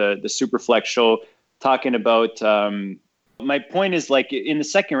Show, the Superflex show, talking about my point is like in the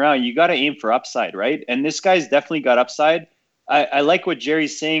second round, you got to aim for upside, right? And this guy's definitely got upside. I like what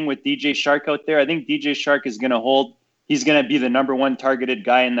Jerry's saying with DJ Shark out there. I think DJ Shark is going to hold. He's going to be the number one targeted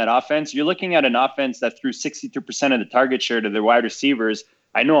guy in that offense. You're looking at an offense that threw 62% of the target share to their wide receivers.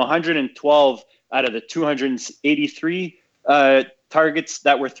 I know 112 out of the 283 targets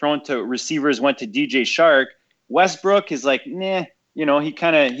that were thrown to receivers went to DJ Shark. Westbrook is like, nah, he's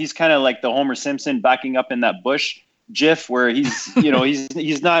kind of like the Homer Simpson backing up in that bush GIF where he's,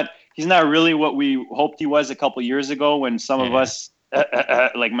 he's not really what we hoped he was a couple years ago when some of us,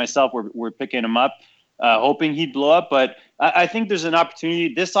 like myself, were picking him up, hoping he'd blow up. But I think there's an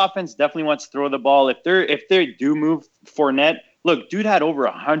opportunity. This offense definitely wants to throw the ball. If they do move Fournette, look, dude had over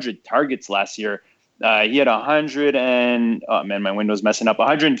 100 targets last year. He had 100 and, oh man, my window's messing up,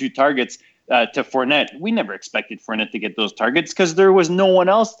 102 targets to Fournette. We never expected Fournette to get those targets because there was no one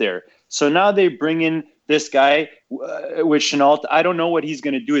else there. So now they bring in this guy with Chenault. I don't know what he's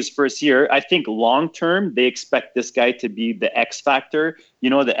going to do his first year. I think long-term, they expect this guy to be the X factor,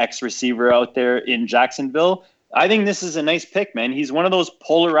 the X receiver out there in Jacksonville. I think this is a nice pick, man. He's one of those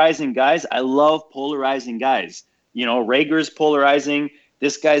polarizing guys. I love polarizing guys. Rager's polarizing.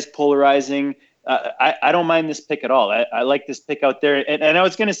 This guy's polarizing. I don't mind this pick at all. I like this pick out there. And I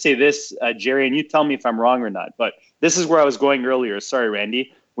was going to say this, Jerry, and you tell me if I'm wrong or not, but this is where I was going earlier. Sorry,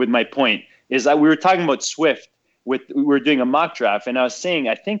 Randy, with my point is that we were talking about Swift. We were doing a mock draft, and I was saying,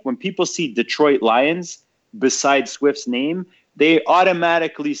 I think when people see Detroit Lions beside Swift's name, they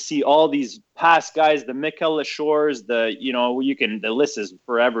automatically see all these past guys, the Mikel Lashores, the list is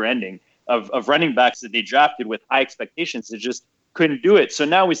forever ending of running backs that they drafted with high expectations. They just couldn't do it. So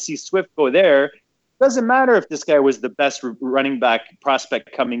now we see Swift go there. Doesn't matter if this guy was the best running back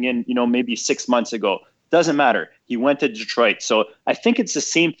prospect coming in, maybe 6 months ago. Doesn't matter. He went to Detroit. So I think it's the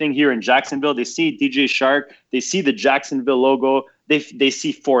same thing here in Jacksonville. They see DJ Shark. They see the Jacksonville logo. They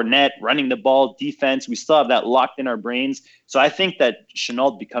see Fournette running the ball, defense. We still have that locked in our brains. So I think that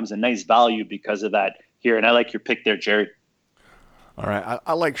Chenault becomes a nice value because of that here. And I like your pick there, Jerry. All right.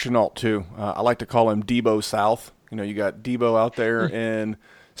 I like Chenault too. I like to call him Debo South. You got Debo out there in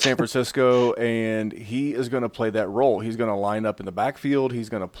San Francisco, and he is going to play that role. He's going to line up in the backfield. He's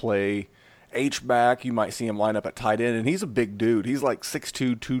going to play H-back. You might see him line up at tight end, and he's a big dude. He's like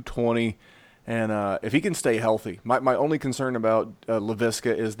 6'2", 220, and if he can stay healthy. My only concern about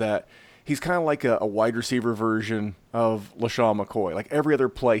Laviska is that he's kind of like a wide receiver version of LaShawn McCoy. Like every other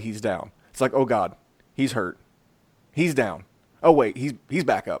play, he's down. It's like, oh, God, he's hurt. He's down. Oh, wait, he's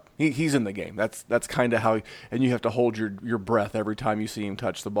back up. He's in the game. That's kind of how – and you have to hold your breath every time you see him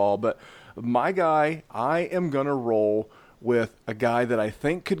touch the ball. But my guy, I am going to roll – with a guy that I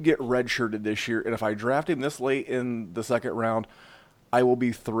think could get redshirted this year. And if I draft him this late in the second round, I will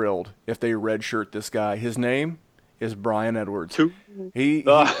be thrilled if they redshirt this guy. His name is Brian Edwards.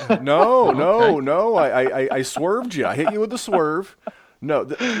 No. I swerved you. I hit you with a swerve. No.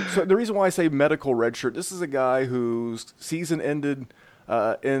 So the reason why I say medical redshirt, this is a guy whose season ended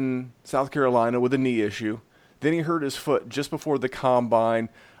in South Carolina with a knee issue. Then he hurt his foot just before the combine.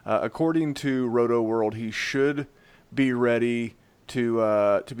 According to Roto World, he should be ready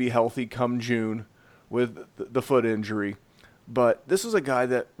to be healthy come June with the foot injury. But this is a guy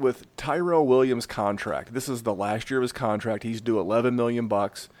that with Tyrell Williams' contract, this is the last year of his contract. He's due $11 million.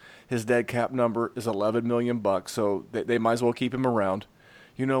 His dead cap number is $11 million, so they might as well keep him around.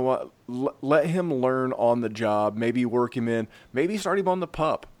 You know what? Let him learn on the job. Maybe work him in. Maybe start him on the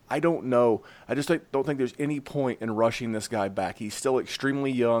pup. I don't know. I just don't think there's any point in rushing this guy back. He's still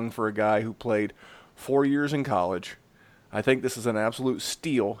extremely young for a guy who played 4 years in college. I think this is an absolute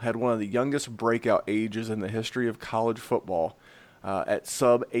steal. Had one of the youngest breakout ages in the history of college football at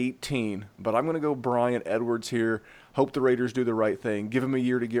sub 18. But I'm going to go Brian Edwards here. Hope the Raiders do the right thing. Give him a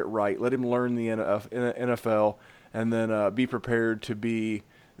year to get right. Let him learn the NFL, and then be prepared to be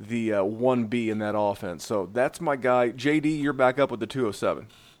the 1B in that offense. So that's my guy. JD, you're back up with the 207.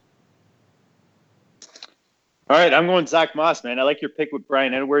 All right, I'm going Zach Moss, man. I like your pick with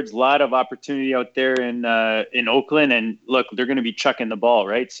Brian Edwards. A lot of opportunity out there in Oakland, and look, they're going to be chucking the ball,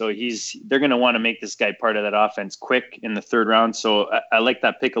 right? So they're going to want to make this guy part of that offense quick in the third round. So I like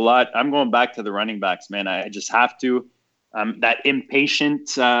that pick a lot. I'm going back to the running backs, man. I just have to. That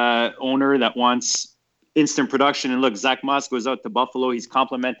impatient owner that wants instant production. And look, Zach Moss goes out to Buffalo. He's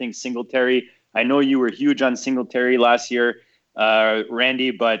complimenting Singletary. I know you were huge on Singletary last year,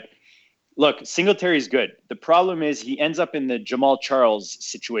 Randy, but look, Singletary's good. The problem is he ends up in the Jamal Charles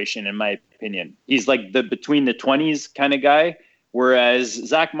situation, in my opinion. He's like the between the 20s kind of guy, whereas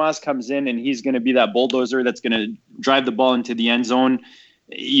Zach Moss comes in and he's going to be that bulldozer that's going to drive the ball into the end zone.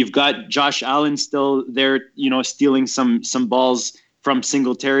 You've got Josh Allen still there, stealing some balls from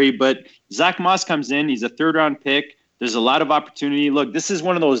Singletary. But Zach Moss comes in. He's a third-round pick. There's a lot of opportunity. Look, this is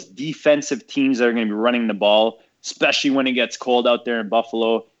one of those defensive teams that are going to be running the ball, especially when it gets cold out there in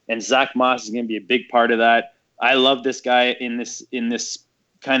Buffalo. And Zach Moss is going to be a big part of that. I love this guy in this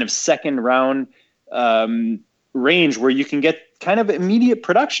kind of second round range where you can get kind of immediate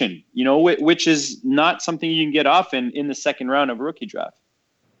production, which is not something you can get often in the second round of a rookie draft.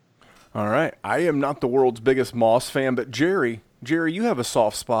 All right. I am not the world's biggest Moss fan, but Jerry, you have a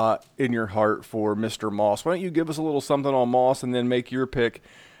soft spot in your heart for Mr. Moss. Why don't you give us a little something on Moss and then make your pick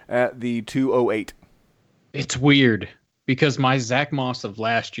at the 208? It's weird because my Zach Moss of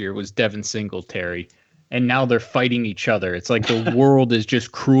last year was Devin Singletary, and now they're fighting each other. It's like the world is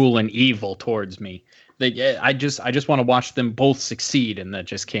just cruel and evil towards me. I just want to watch them both succeed, and that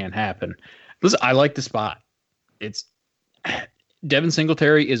just can't happen. Listen, I like the spot. It's Devin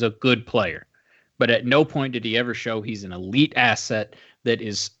Singletary is a good player, but at no point did he ever show he's an elite asset that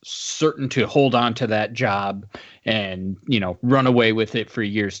is certain to hold on to that job and, run away with it for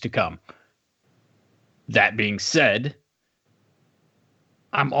years to come. That being said,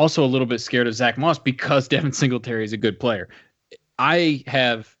 I'm also a little bit scared of Zach Moss because Devin Singletary is a good player. I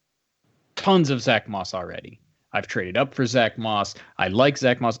have tons of Zach Moss already. I've traded up for Zach Moss. I like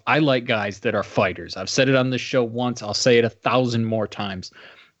Zach Moss. I like guys that are fighters. I've said it on this show once. I'll say it 1,000 more times.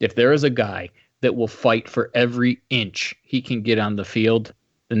 If there is a guy that will fight for every inch he can get on the field,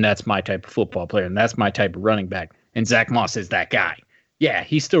 then that's my type of football player, and that's my type of running back. And Zach Moss is that guy. Yeah,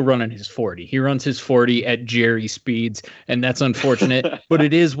 he's still running his 40. He runs his 40 at Jerry speeds, and that's unfortunate, but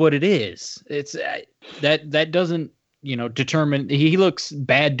it is what it is. It's that doesn't, determine. He looks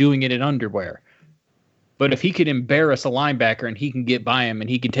bad doing it in underwear. But if he could embarrass a linebacker and he can get by him and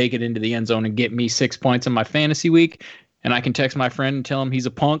he can take it into the end zone and get me 6 points in my fantasy week, and I can text my friend and tell him he's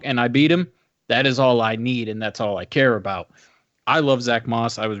a punk and I beat him, that is all I need, and that's all I care about. I love Zach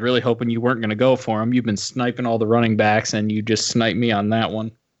Moss. I was really hoping you weren't going to go for him. You've been sniping all the running backs, and you just sniped me on that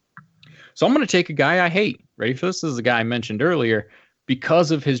one. So I'm going to take a guy I hate. Ready for this? This is a guy I mentioned earlier.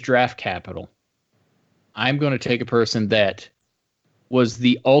 Because of his draft capital, I'm going to take a person that was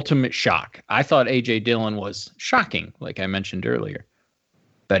the ultimate shock. I thought A.J. Dillon was shocking, like I mentioned earlier.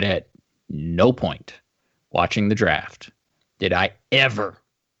 But at no point watching the draft did I ever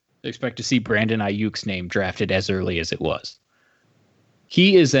expect to see Brandon Ayuk's name drafted as early as it was.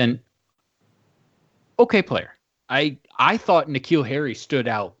 He is an okay player. I thought N'Keal Harry stood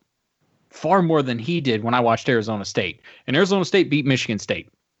out far more than he did when I watched Arizona State. And Arizona State beat Michigan State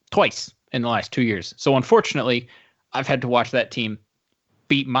twice in the last 2 years. So unfortunately, I've had to watch that team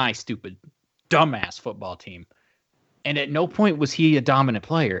beat my stupid, dumbass football team. And at no point was he a dominant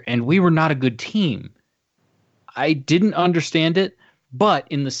player. And we were not a good team. I didn't understand it. But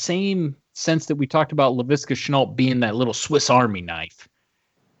in the same sense that we talked about Laviska Shenault being that little Swiss Army knife,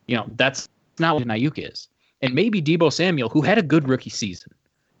 that's not what Ayuk is. And maybe Deebo Samuel, who had a good rookie season,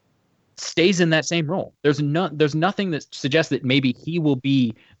 stays in that same role. There's nothing that suggests that maybe he will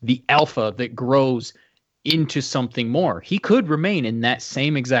be the alpha that grows into something more. He could remain in that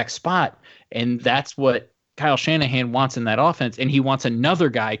same exact spot, and that's what Kyle Shanahan wants in that offense, and he wants another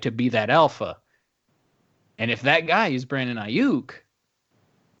guy to be that alpha. And if that guy is Brandon Ayuk,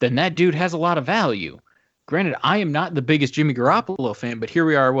 then that dude has a lot of value. Granted, I am not the biggest Jimmy Garoppolo fan, but here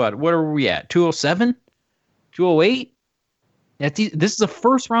we are. What are we at? 207? 208? This is a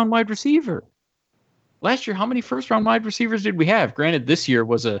first-round wide receiver. Last year, how many first-round wide receivers did we have? Granted, this year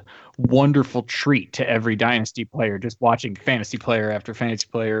was a wonderful treat to every dynasty player, just watching fantasy player after fantasy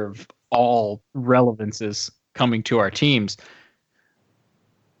player of all relevances coming to our teams.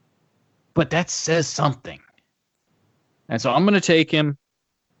 But that says something. And so I'm going to take him.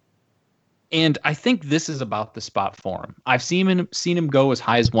 And I think this is about the spot for him. I've seen him go as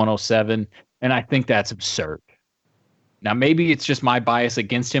high as 107, and I think that's absurd. Now, maybe it's just my bias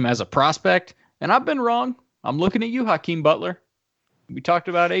against him as a prospect, and I've been wrong. I'm looking at you, Hakeem Butler. We talked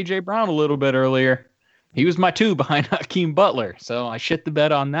about A.J. Brown a little bit earlier. He was my 2 behind Hakeem Butler, so I shit the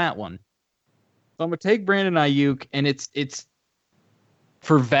bed on that one. So I'm going to take Brandon Ayuk, and it's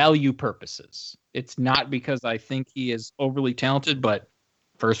for value purposes. It's not because I think he is overly talented, but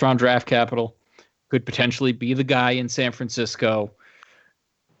first-round draft capital, could potentially be the guy in San Francisco.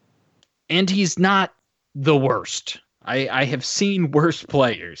 And he's not the worst. I have seen worse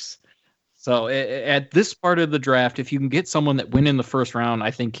players. So at this part of the draft, if you can get someone that went in the first round, I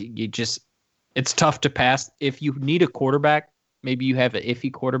think it's tough to pass. If you need a quarterback, maybe you have an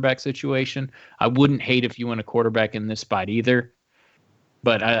iffy quarterback situation. I wouldn't hate if you went a quarterback in this spot either.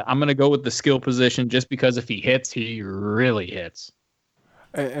 But I'm going to go with the skill position just because if he hits, he really hits.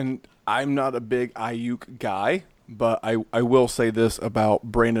 And I'm not a big Ayuk guy, but I will say this about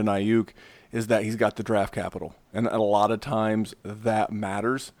Brandon Ayuk. is that he's got the draft capital. And a lot of times that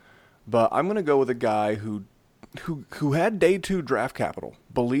matters. But I'm going to go with a guy who had day 2 draft capital,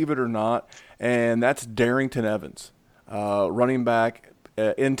 believe it or not, and that's Darrington Evans, running back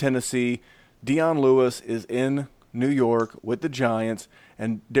in Tennessee. Deion Lewis is in New York with the Giants,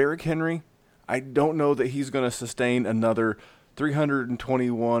 and Derrick Henry, I don't know that he's going to sustain another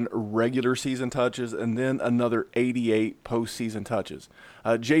 321 regular season touches and then another 88 postseason touches.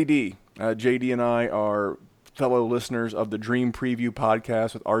 JD and I are fellow listeners of the Dream Preview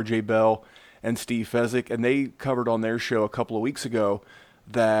podcast with RJ Bell and Steve Fezzik, and they covered on their show a couple of weeks ago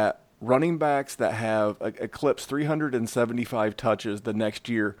that running backs that have eclipsed 375 touches the next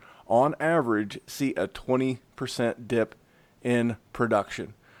year, on average, see a 20% dip in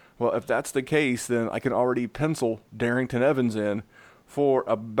production. Well, if that's the case, then I can already pencil Darrington Evans in for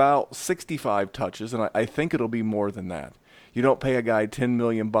about 65 touches, and I think it'll be more than that. You don't pay a guy $10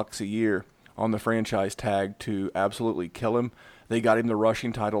 million a year on the franchise tag to absolutely kill him. They got him the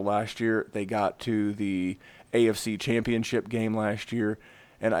rushing title last year. They got to the AFC Championship game last year,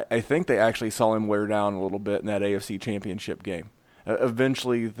 and I think they actually saw him wear down a little bit in that AFC Championship game.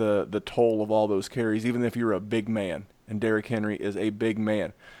 Eventually, the toll of all those carries, even if you're a big man, and Derrick Henry is a big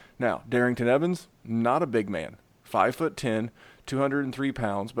man. Now, Darrington Evans, not a big man, 5'10", 203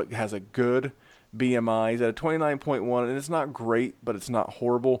 pounds, but has a good BMI. He's at a 29.1, and it's not great, but it's not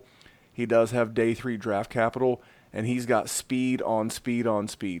horrible. He does have day 3 draft capital, and he's got speed on speed on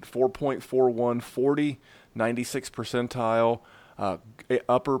speed. 4.41 40, 96 percentile,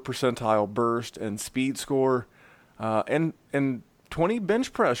 upper percentile burst and speed score, and 20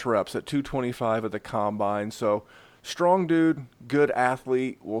 bench press reps at 225 at the combine. So strong dude, good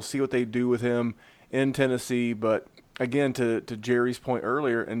athlete. We'll see what they do with him in Tennessee. But again, to Jerry's point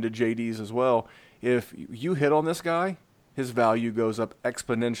earlier and to JD's as well, if you hit on this guy, his value goes up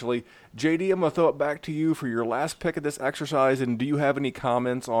exponentially. JD, I'm going to throw it back to you for your last pick of this exercise. And do you have any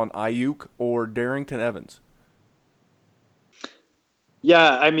comments on Ayuk or Darrington Evans?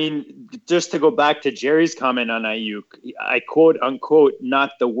 Yeah, I mean, just to go back to Jerry's comment on Ayuk, I quote unquote,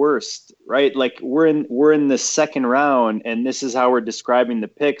 not the worst, right? Like we're in the second round, and this is how we're describing the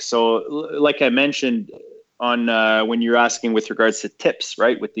pick. So like I mentioned on when you're asking with regards to tips,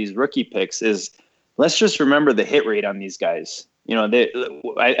 right, with these rookie picks, is let's just remember the hit rate on these guys. You know,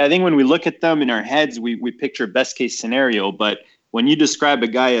 I think when we look at them in our heads, we picture best case scenario, but when you describe a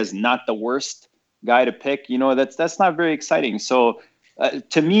guy as not the worst guy to pick, you know, that's not very exciting. So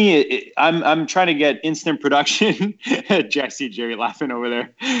to me, I'm trying to get instant production. Jesse, Jerry laughing over there.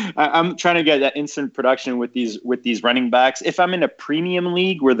 I'm trying to get that instant production with these running backs. If I'm in a premium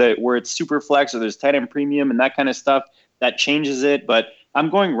league where it's super flex or there's tight end premium and that kind of stuff, that changes it. But I'm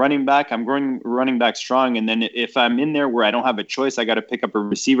going running back. I'm going running back strong. And then if I'm in there where I don't have a choice, I got to pick up a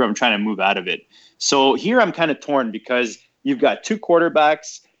receiver. I'm trying to move out of it. So here I'm kind of torn because you've got 2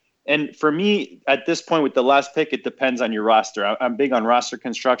 quarterbacks. And for me, at this point with the last pick, it depends on your roster. I'm big on roster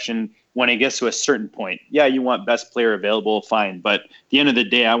construction when it gets to a certain point. Yeah, you want best player available, fine. But at the end of the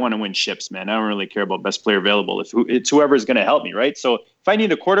day, I want to win ships, man. I don't really care about best player available. It's whoever's going to help me, right? So if I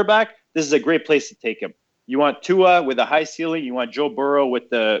need a quarterback, this is a great place to take him. You want Tua with a high ceiling. You want Joe Burrow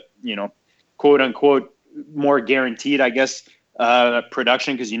with the, quote unquote, more guaranteed, I guess,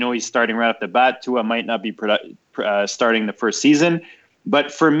 production because he's starting right off the bat. Tua might not be starting the first season.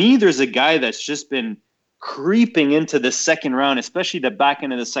 But for me, there's a guy that's just been creeping into the second round, especially the back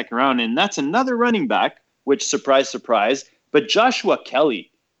end of the second round. And that's another running back, which surprise, surprise. But Joshua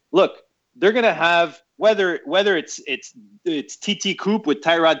Kelly, look, they're going to have whether it's TT Coop with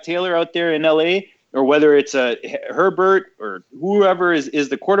Tyrod Taylor out there in LA, or whether it's a Herbert or whoever is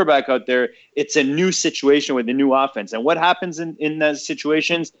the quarterback out there, it's a new situation with a new offense. And what happens in those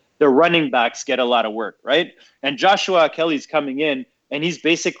situations? The running backs get a lot of work, right? And Joshua Kelly's coming in, and he's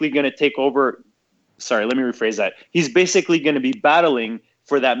basically going to take over. Sorry, let me rephrase that. He's basically going to be battling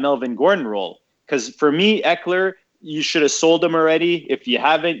for that Melvin Gordon role. Because for me, Eckler, you should have sold him already. If you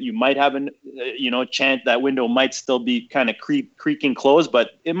haven't, you might have chance that window might still be kind of creaking closed,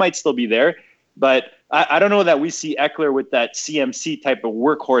 but it might still be there. But I don't know that we see Eckler with that CMC type of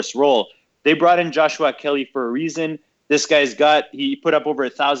workhorse role. They brought in Joshua Kelly for a reason. This guy's he put up over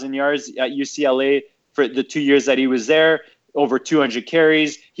 1,000 yards at UCLA for the 2 years that he was there. Over 200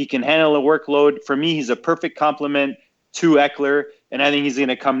 carries. He can handle a workload. For me, he's a perfect complement to Eckler, and I think he's going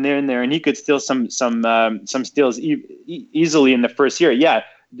to come in there and he could steal some steals easily in the first year. Yeah,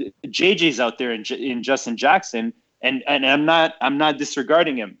 JJ's out there in Justin Jackson, and I'm not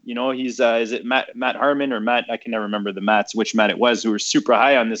disregarding him. He's is it Matt Harmon or Matt? I can never remember which Matt it was, who were super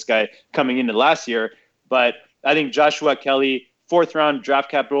high on this guy coming into last year. But I think Joshua Kelly fourth round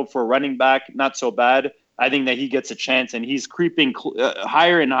draft capital for a running back, not so bad. I think that he gets a chance, and he's creeping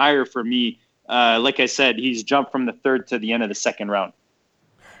higher and higher for me. Like I said, he's jumped from the third to the end of the second round.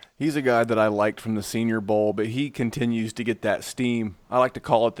 He's a guy that I liked from the Senior Bowl, but he continues to get that steam. I like to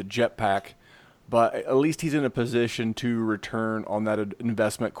call it the jetpack, but at least he's in a position to return on that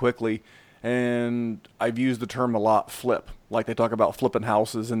investment quickly. And I've used the term a lot, flip. Like they talk about flipping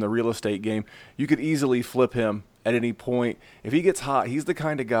houses in the real estate game. You could easily flip him at any point. If he gets hot, he's the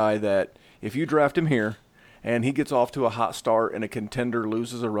kind of guy that if you draft him here and he gets off to a hot start and a contender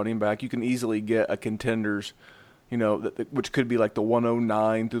loses a running back, you can easily get a contender's, which could be like the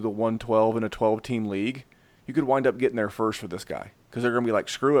 109 through the 112 in a 12-team league. You could wind up getting there first for this guy because they're going to be like,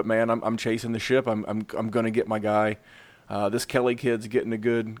 screw it, man. I'm chasing the ship. I'm going to get my guy. This Kelly kid's getting a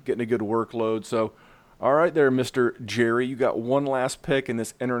good workload. So, all right there, Mr. Jerry, you got one last pick in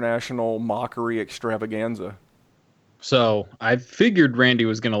this international mockery extravaganza. So I figured Randy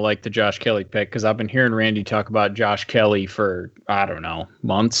was going to like the Josh Kelly pick because I've been hearing Randy talk about Josh Kelly for, I don't know,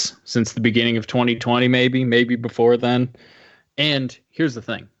 months, since the beginning of 2020, maybe before then. And here's the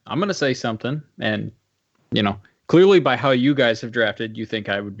thing. I'm going to say something, and, clearly by how you guys have drafted, you think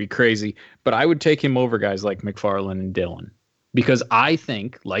I would be crazy, but I would take him over guys like McFarland and Dillon because I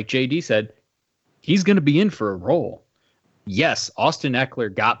think, like JD said, he's going to be in for a role. Yes, Austin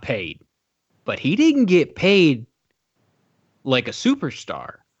Eckler got paid, but he didn't get paid like a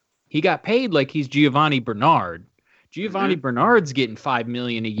superstar. He got paid like he's Giovanni Bernard. Giovanni Bernard's getting $5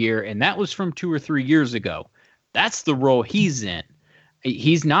 million a year, and that was from 2 or 3 years ago. That's the role he's in.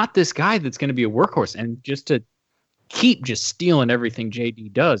 He's not this guy that's going to be a workhorse, and just to keep just stealing everything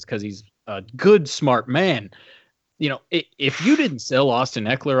JD does because he's a good, smart man. If you didn't sell Austin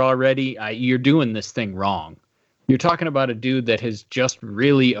Eckler already, you're doing this thing wrong. You're talking about a dude that has just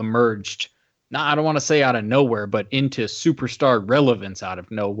really emerged. Now, I don't want to say out of nowhere, but into superstar relevance out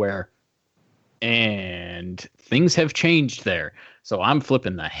of nowhere. And things have changed there. So I'm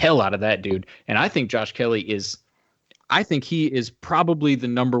flipping the hell out of that dude. And I think Josh Kelly he is probably the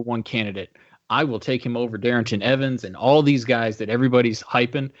number one candidate. I will take him over Darrington Evans and all these guys that everybody's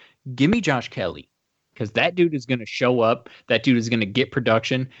hyping. Give me Josh Kelly because that dude is going to show up. That dude is going to get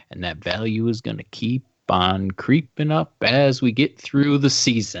production, and that value is going to keep on creeping up as we get through the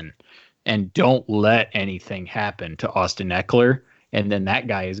season. And don't let anything happen to Austin Eckler, and then that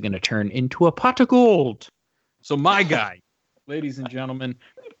guy is going to turn into a pot of gold. So my guy, ladies and gentlemen,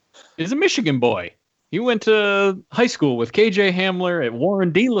 is a Michigan boy. He went to high school with KJ Hamler at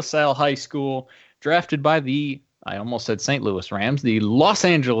Warren D. LaSalle High School, drafted by I almost said St. Louis Rams, the Los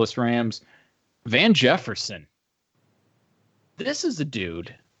Angeles Rams, Van Jefferson. This is a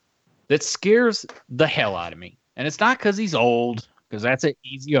dude that scares the hell out of me. And it's not because he's old, because that's an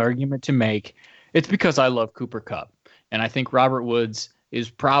easy argument to make. It's because I love Cooper Kupp. And I think Robert Woods is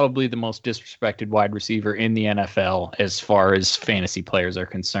probably the most disrespected wide receiver in the NFL as far as fantasy players are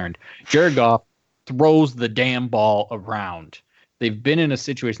concerned. Jared Goff throws the damn ball around. They've been in a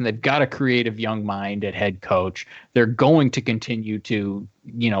situation, they've got a creative young mind at head coach. They're going to continue to,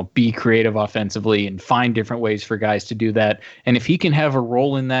 be creative offensively and find different ways for guys to do that. And if he can have a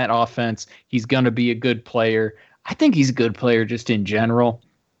role in that offense, he's going to be a good player. I think he's a good player just in general.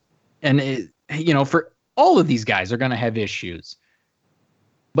 And, for all of these guys are going to have issues.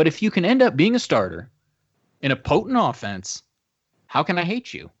 But if you can end up being a starter in a potent offense, how can I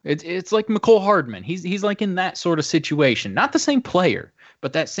hate you? It's like McCole Hardman. He's like in that sort of situation. Not the same player,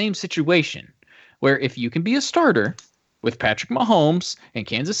 but that same situation where if you can be a starter with Patrick Mahomes in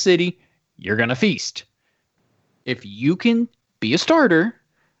Kansas City, you're going to feast. If you can be a starter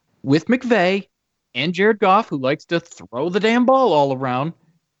with McVay and Jared Goff, who likes to throw the damn ball all around,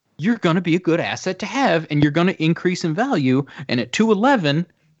 you're going to be a good asset to have, and you're going to increase in value. And at 211,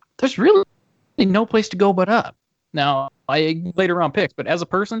 there's really no place to go but up. Now, I later round picks, but as a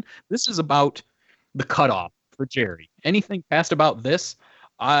person, this is about the cutoff for Jerry. Anything past about this,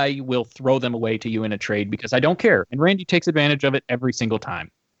 I will throw them away to you in a trade because I don't care. And Randy takes advantage of it every single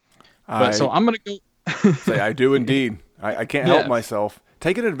time. So I'm going to go. Say I do indeed. I can't help myself.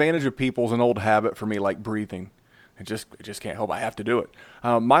 Taking advantage of people is an old habit for me, like breathing. I just can't help. I have to do it.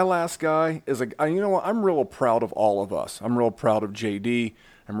 My last guy is I'm real proud of all of us. I'm real proud of JD.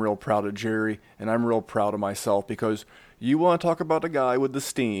 I'm real proud of Jerry, and I'm real proud of myself because you want to talk about a guy with the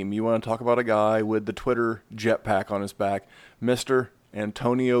steam. You want to talk about a guy with the Twitter jetpack on his back, Mr.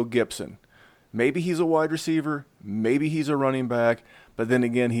 Antonio Gibson. Maybe he's a wide receiver. Maybe he's a running back. But then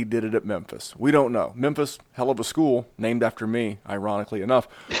again, he did it at Memphis. We don't know. Memphis, hell of a school, named after me, ironically enough.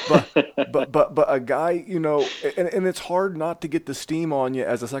 But a guy, and it's hard not to get the steam on you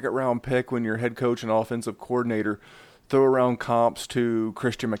as a second-round pick when you're head coach and offensive coordinator throw around comps to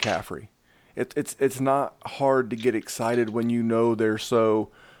Christian McCaffrey. It's not hard to get excited when you know they're so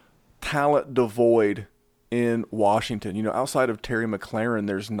talent devoid in Washington. You know, outside of Terry McLaurin,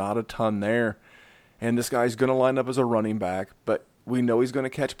 there's not a ton there. And this guy's going to line up as a running back, but we know he's going to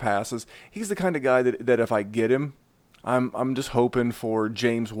catch passes. He's the kind of guy that if I get him, I'm just hoping for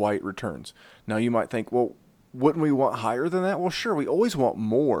James White returns. Now you might think, well, wouldn't we want higher than that? Well, sure, we always want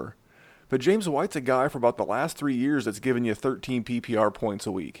more. But James White's a guy for about the last 3 years that's given you 13 PPR points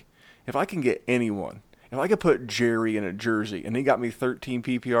a week. If I can get anyone, if I could put Jerry in a jersey and he got me 13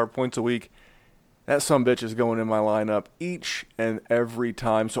 PPR points a week, that sumbitch is going in my lineup each and every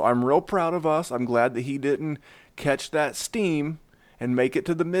time. So I'm real proud of us. I'm glad that he didn't catch that steam and make it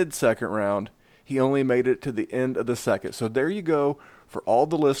to the mid-second round. He only made it to the end of the second. So there you go for all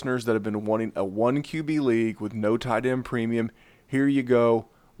the listeners that have been wanting a 1 QB league with no tight end premium. Here you go.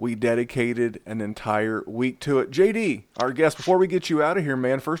 We dedicated an entire week to it. JD, our guest, before we get you out of here,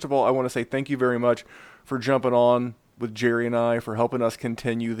 man, first of all, I want to say thank you very much for jumping on with Jerry and I, for helping us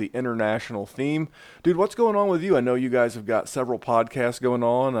continue the international theme. Dude, what's going on with you? I know you guys have got several podcasts going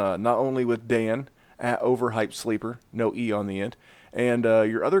on, not only with Dan at Overhyped Sleeper, no E on the end, and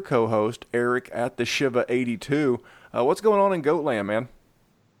your other co-host, Eric at the Shiva 82. What's going on in Goatland, man?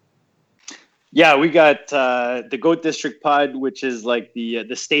 Yeah, we got the Goat District Pod, which is like the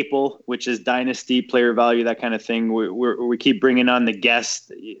staple, which is Dynasty, player value, that kind of thing. We keep bringing on the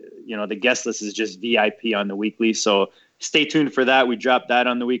guest. You know, the guest list is just VIP on the weekly. So stay tuned for that. We drop that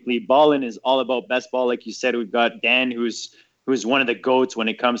on the weekly. Ballin is all about best ball. Like you said, we've got Dan, who's one of the GOATs when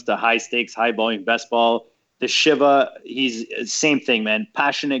it comes to high stakes, high volume best ball. The Shiva, he's same thing, man.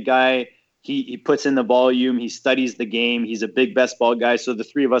 Passionate guy. He puts in the volume. He studies the game. He's a big best ball guy. So the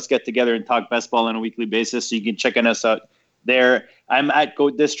three of us get together and talk best ball on a weekly basis. So you can check us out there. I'm at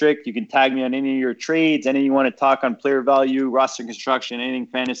Goat District. You can tag me on any of your trades, anything you want to talk on player value, roster construction, anything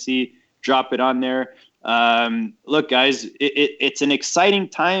fantasy, drop it on there. Look, guys, it's an exciting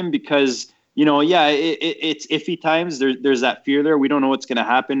time because, you know, it's iffy times. There's that fear there. We don't know what's going to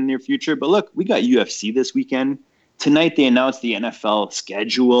happen in the near future. But look, we got UFC this weekend. Tonight they announced the NFL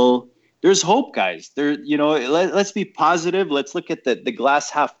schedule. There's hope, guys. Let's be positive. Let's look at the glass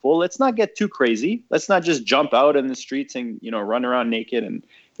half full. Let's not get too crazy. Let's not just jump out in the streets and, you know, run around naked and,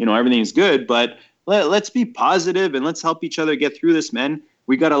 you know, everything's good. But let's be positive and let's help each other get through this, man.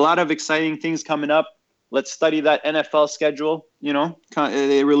 We got a lot of exciting things coming up. Let's study that NFL schedule. You know,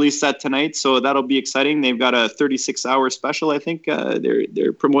 they released that tonight, so that'll be exciting. They've got a 36-hour special, I think,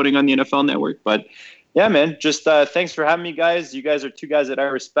 they're promoting on the NFL Network. But yeah, man, just thanks for having me, guys. You guys are two guys that I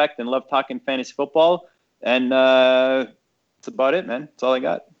respect and love talking fantasy football. And that's about it, man. That's all I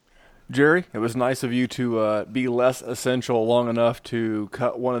got. Jerry, it was nice of you to be less essential long enough to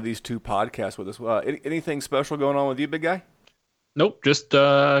cut one of these two podcasts with us. Anything special going on with you, big guy? Nope, just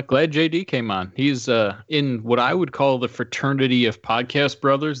glad JD came on. He's in what I would call the fraternity of podcast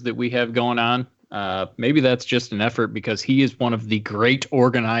brothers that we have going on. Maybe that's just an effort because he is one of the great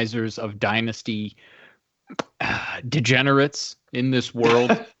organizers of Dynasty degenerates in this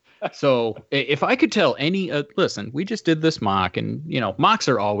world. So if I could tell listen, we just did this mock, and you know, mocks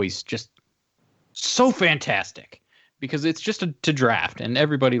are always just so fantastic because it's just to draft, and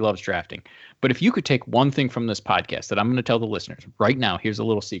everybody loves drafting. But if you could take one thing from this podcast that I'm going to tell the listeners right now, here's a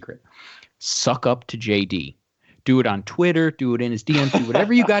little secret: suck up to JD. Do it on Twitter, do it in his DMs, do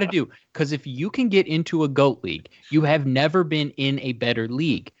whatever you got to do. Because if you can get into a GOAT league, you have never been in a better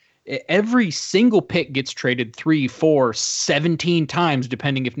league. Every single pick gets traded 3, 4, 17 times,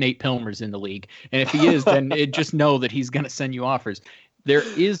 depending if Nate Pilmer's in the league. And if he is, then just know that he's going to send you offers. There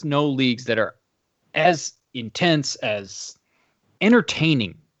is no leagues that are as intense, as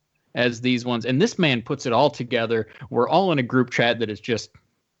entertaining as these ones. And this man puts it all together. We're all in a group chat that is just,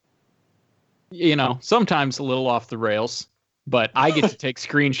 you know, sometimes a little off the rails, but I get to take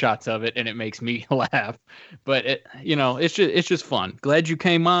screenshots of it and it makes me laugh. But it's just fun. Glad you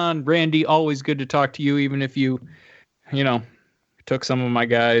came on, Randy. Always good to talk to you, even if you took some of my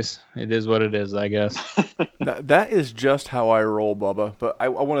guys. It is what it is, I guess. That is just how I roll, Bubba. But I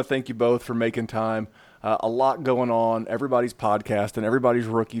want to thank you both for making time. A lot going on. Everybody's podcasting, everybody's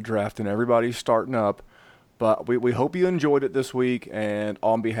rookie drafting, everybody's starting up. But we hope you enjoyed it this week. And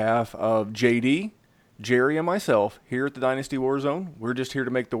on behalf of JD, Jerry, and myself here at the Dynasty Warzone, we're just here to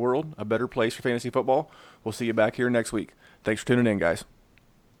make the world a better place for fantasy football. We'll see you back here next week. Thanks for tuning in, guys.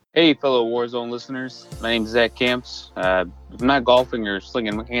 Hey, fellow Warzone listeners. My name's Zach Camps. If I'm not golfing or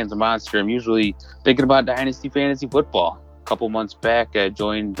slinging my hands of Monster, I'm usually thinking about Dynasty Fantasy Football. A couple months back, I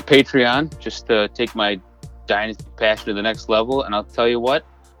joined the Patreon just to take my Dynasty passion to the next level. And I'll tell you what,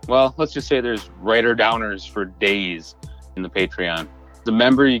 Well, let's just say there's writer downers for days in the Patreon. The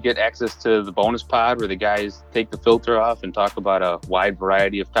member, you get access to the bonus pod where the guys take the filter off and talk about a wide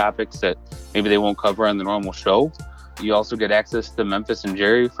variety of topics that maybe they won't cover on the normal show. You also get access to Memphis and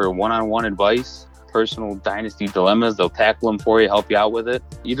Jerry for one-on-one advice, personal dynasty dilemmas. They'll tackle them for you, help you out with it.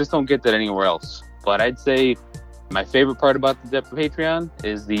 You just don't get that anywhere else. But I'd say my favorite part about the Patreon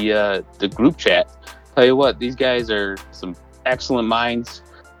is the group chat. Tell you what, these guys are some excellent minds.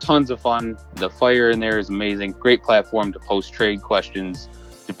 Tons of fun. The fire in there is amazing. Great platform to post trade questions,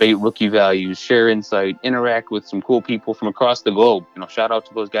 debate rookie values, share insight, interact with some cool people from across the globe. Shout out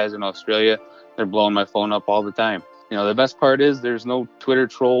to those guys in Australia. They're blowing my phone up all the time. The best part is there's no Twitter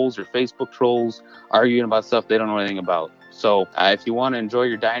trolls or Facebook trolls arguing about stuff they don't know anything about. So if you want to enjoy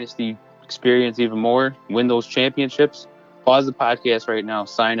your Dynasty experience even more, win those championships, pause the podcast right now,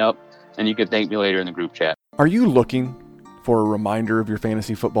 sign up, and you can thank me later in the group chat. Are you looking for a reminder of your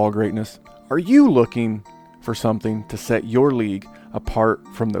fantasy football greatness? Are you looking for something to set your league apart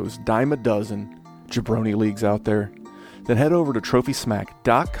from those dime a dozen jabroni leagues out there? Then head over to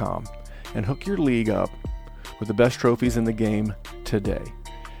TrophySmack.com and hook your league up with the best trophies in the game today.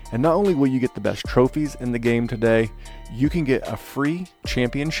 And not only will you get the best trophies in the game today, you can get a free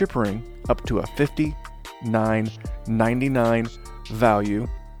championship ring up to a $59.99 value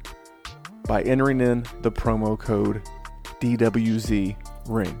by entering in the promo code DWZ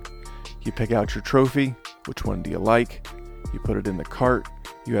ring. You pick out your trophy. Which one do you like? You put it in the cart.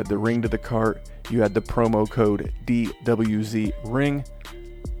 You add the ring to the cart. You add the promo code DWZ ring.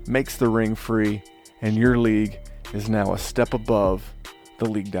 Makes the ring free, and your league is now a step above the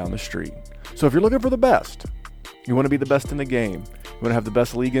league down the street. So if you're looking for the best, you want to be the best in the game, you want to have the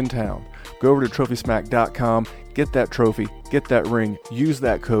best league in town, go over to TrophySmack.com, get that trophy, get that ring, use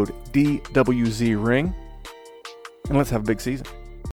that code DWZ ring, and let's have a big season.